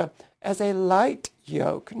Torah as a light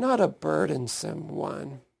yoke, not a burdensome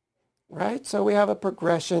one. Right? So we have a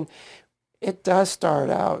progression. It does start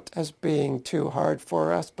out as being too hard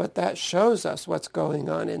for us, but that shows us what's going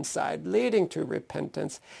on inside, leading to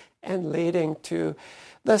repentance and leading to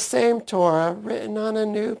the same Torah written on a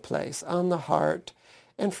new place, on the heart.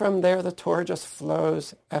 And from there, the Torah just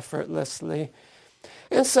flows effortlessly.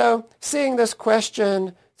 And so, seeing this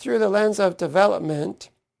question through the lens of development,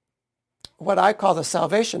 what I call the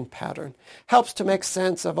salvation pattern, helps to make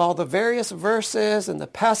sense of all the various verses and the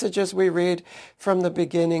passages we read from the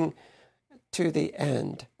beginning to the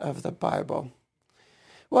end of the Bible.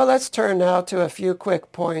 Well, let's turn now to a few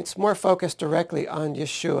quick points, more focused directly on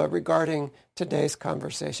Yeshua regarding today's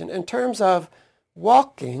conversation. In terms of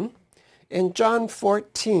walking, in John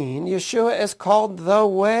 14, Yeshua is called the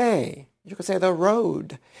way. You could say the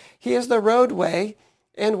road. He is the roadway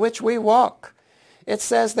in which we walk. It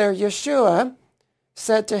says there, Yeshua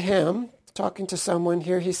said to him, talking to someone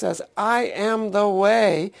here, he says, I am the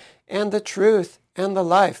way and the truth and the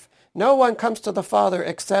life. No one comes to the Father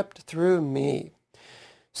except through me.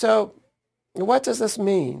 So what does this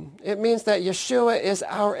mean? It means that Yeshua is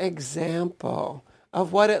our example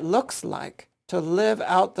of what it looks like to live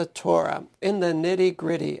out the Torah in the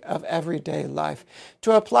nitty-gritty of everyday life,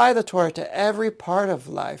 to apply the Torah to every part of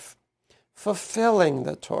life, fulfilling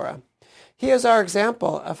the Torah. He is our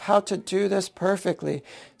example of how to do this perfectly.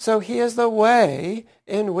 So he is the way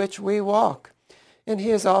in which we walk. And he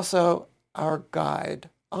is also our guide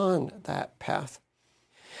on that path.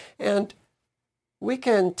 And we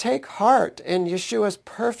can take heart in Yeshua's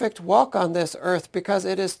perfect walk on this earth because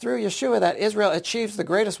it is through Yeshua that Israel achieves the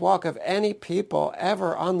greatest walk of any people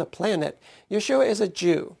ever on the planet. Yeshua is a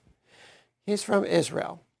Jew. He's from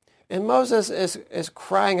Israel. And Moses is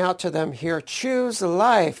crying out to them here, choose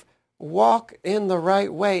life, walk in the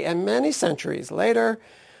right way. And many centuries later,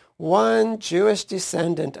 one Jewish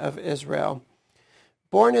descendant of Israel,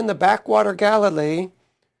 born in the backwater Galilee,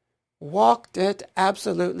 walked it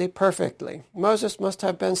absolutely perfectly. Moses must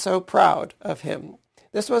have been so proud of him.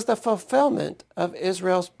 This was the fulfillment of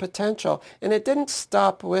Israel's potential, and it didn't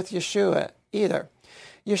stop with Yeshua either.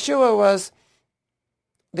 Yeshua was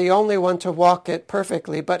the only one to walk it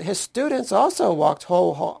perfectly, but his students also walked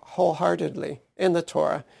wholeheartedly in the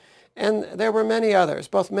Torah. And there were many others,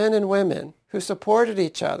 both men and women, who supported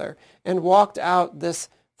each other and walked out this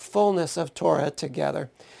fullness of Torah together.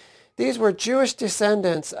 These were Jewish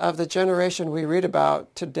descendants of the generation we read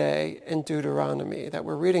about today in Deuteronomy, that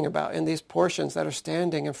we're reading about in these portions that are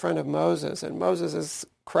standing in front of Moses. And Moses is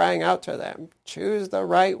crying out to them, choose the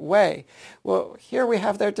right way. Well, here we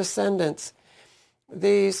have their descendants,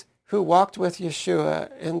 these who walked with Yeshua,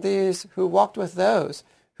 and these who walked with those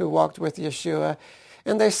who walked with Yeshua.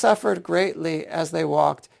 And they suffered greatly as they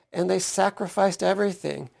walked, and they sacrificed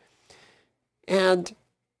everything. And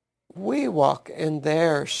we walk in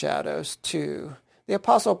their shadows too. The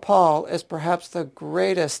Apostle Paul is perhaps the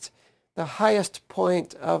greatest, the highest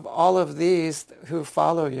point of all of these who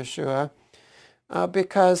follow Yeshua,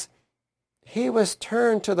 because he was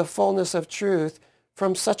turned to the fullness of truth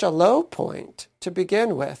from such a low point to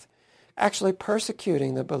begin with, actually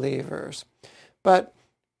persecuting the believers. But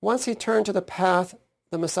once he turned to the path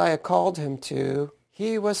the Messiah called him to,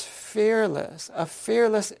 he was fearless, a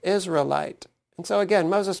fearless Israelite. And so again,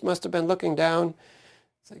 Moses must have been looking down,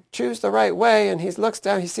 like, choose the right way, and he looks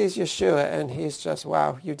down, he sees Yeshua, and he's just,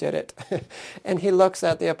 wow, you did it. And he looks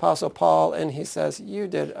at the Apostle Paul, and he says, you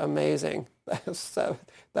did amazing.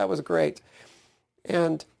 That was great.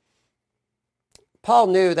 And Paul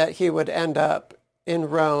knew that he would end up in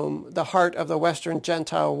Rome, the heart of the Western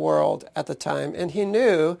Gentile world at the time, and he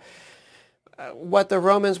knew what the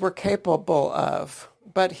Romans were capable of.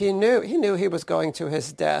 But he knew he was going to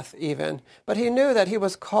his death even. But he knew that he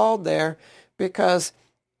was called there because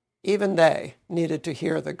even they needed to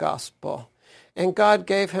hear the gospel. And God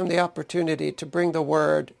gave him the opportunity to bring the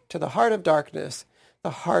word to the heart of darkness, the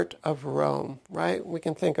heart of Rome, right? We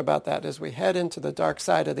can think about that as we head into the dark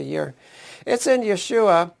side of the year. It's in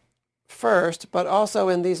Yeshua first, but also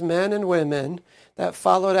in these men and women that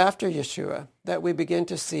followed after Yeshua that we begin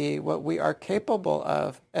to see what we are capable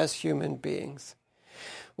of as human beings.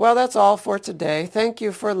 Well, that's all for today. Thank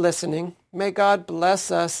you for listening. May God bless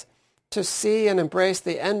us to see and embrace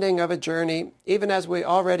the ending of a journey, even as we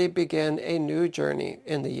already begin a new journey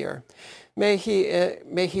in the year. May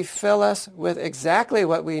he fill us with exactly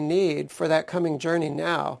what we need for that coming journey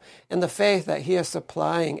now, and the faith that he is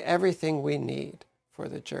supplying everything we need for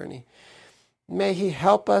the journey. May he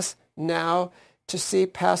help us now to see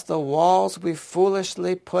past the walls we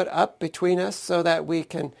foolishly put up between us so that we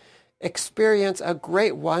can experience a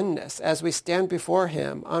great oneness as we stand before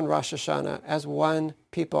him on Rosh Hashanah as one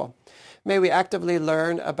people. May we actively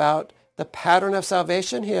learn about the pattern of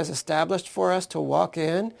salvation he has established for us to walk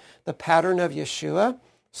in, the pattern of Yeshua,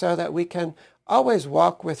 so that we can always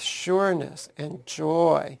walk with sureness and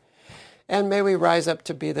joy. And may we rise up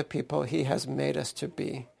to be the people he has made us to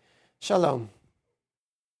be. Shalom.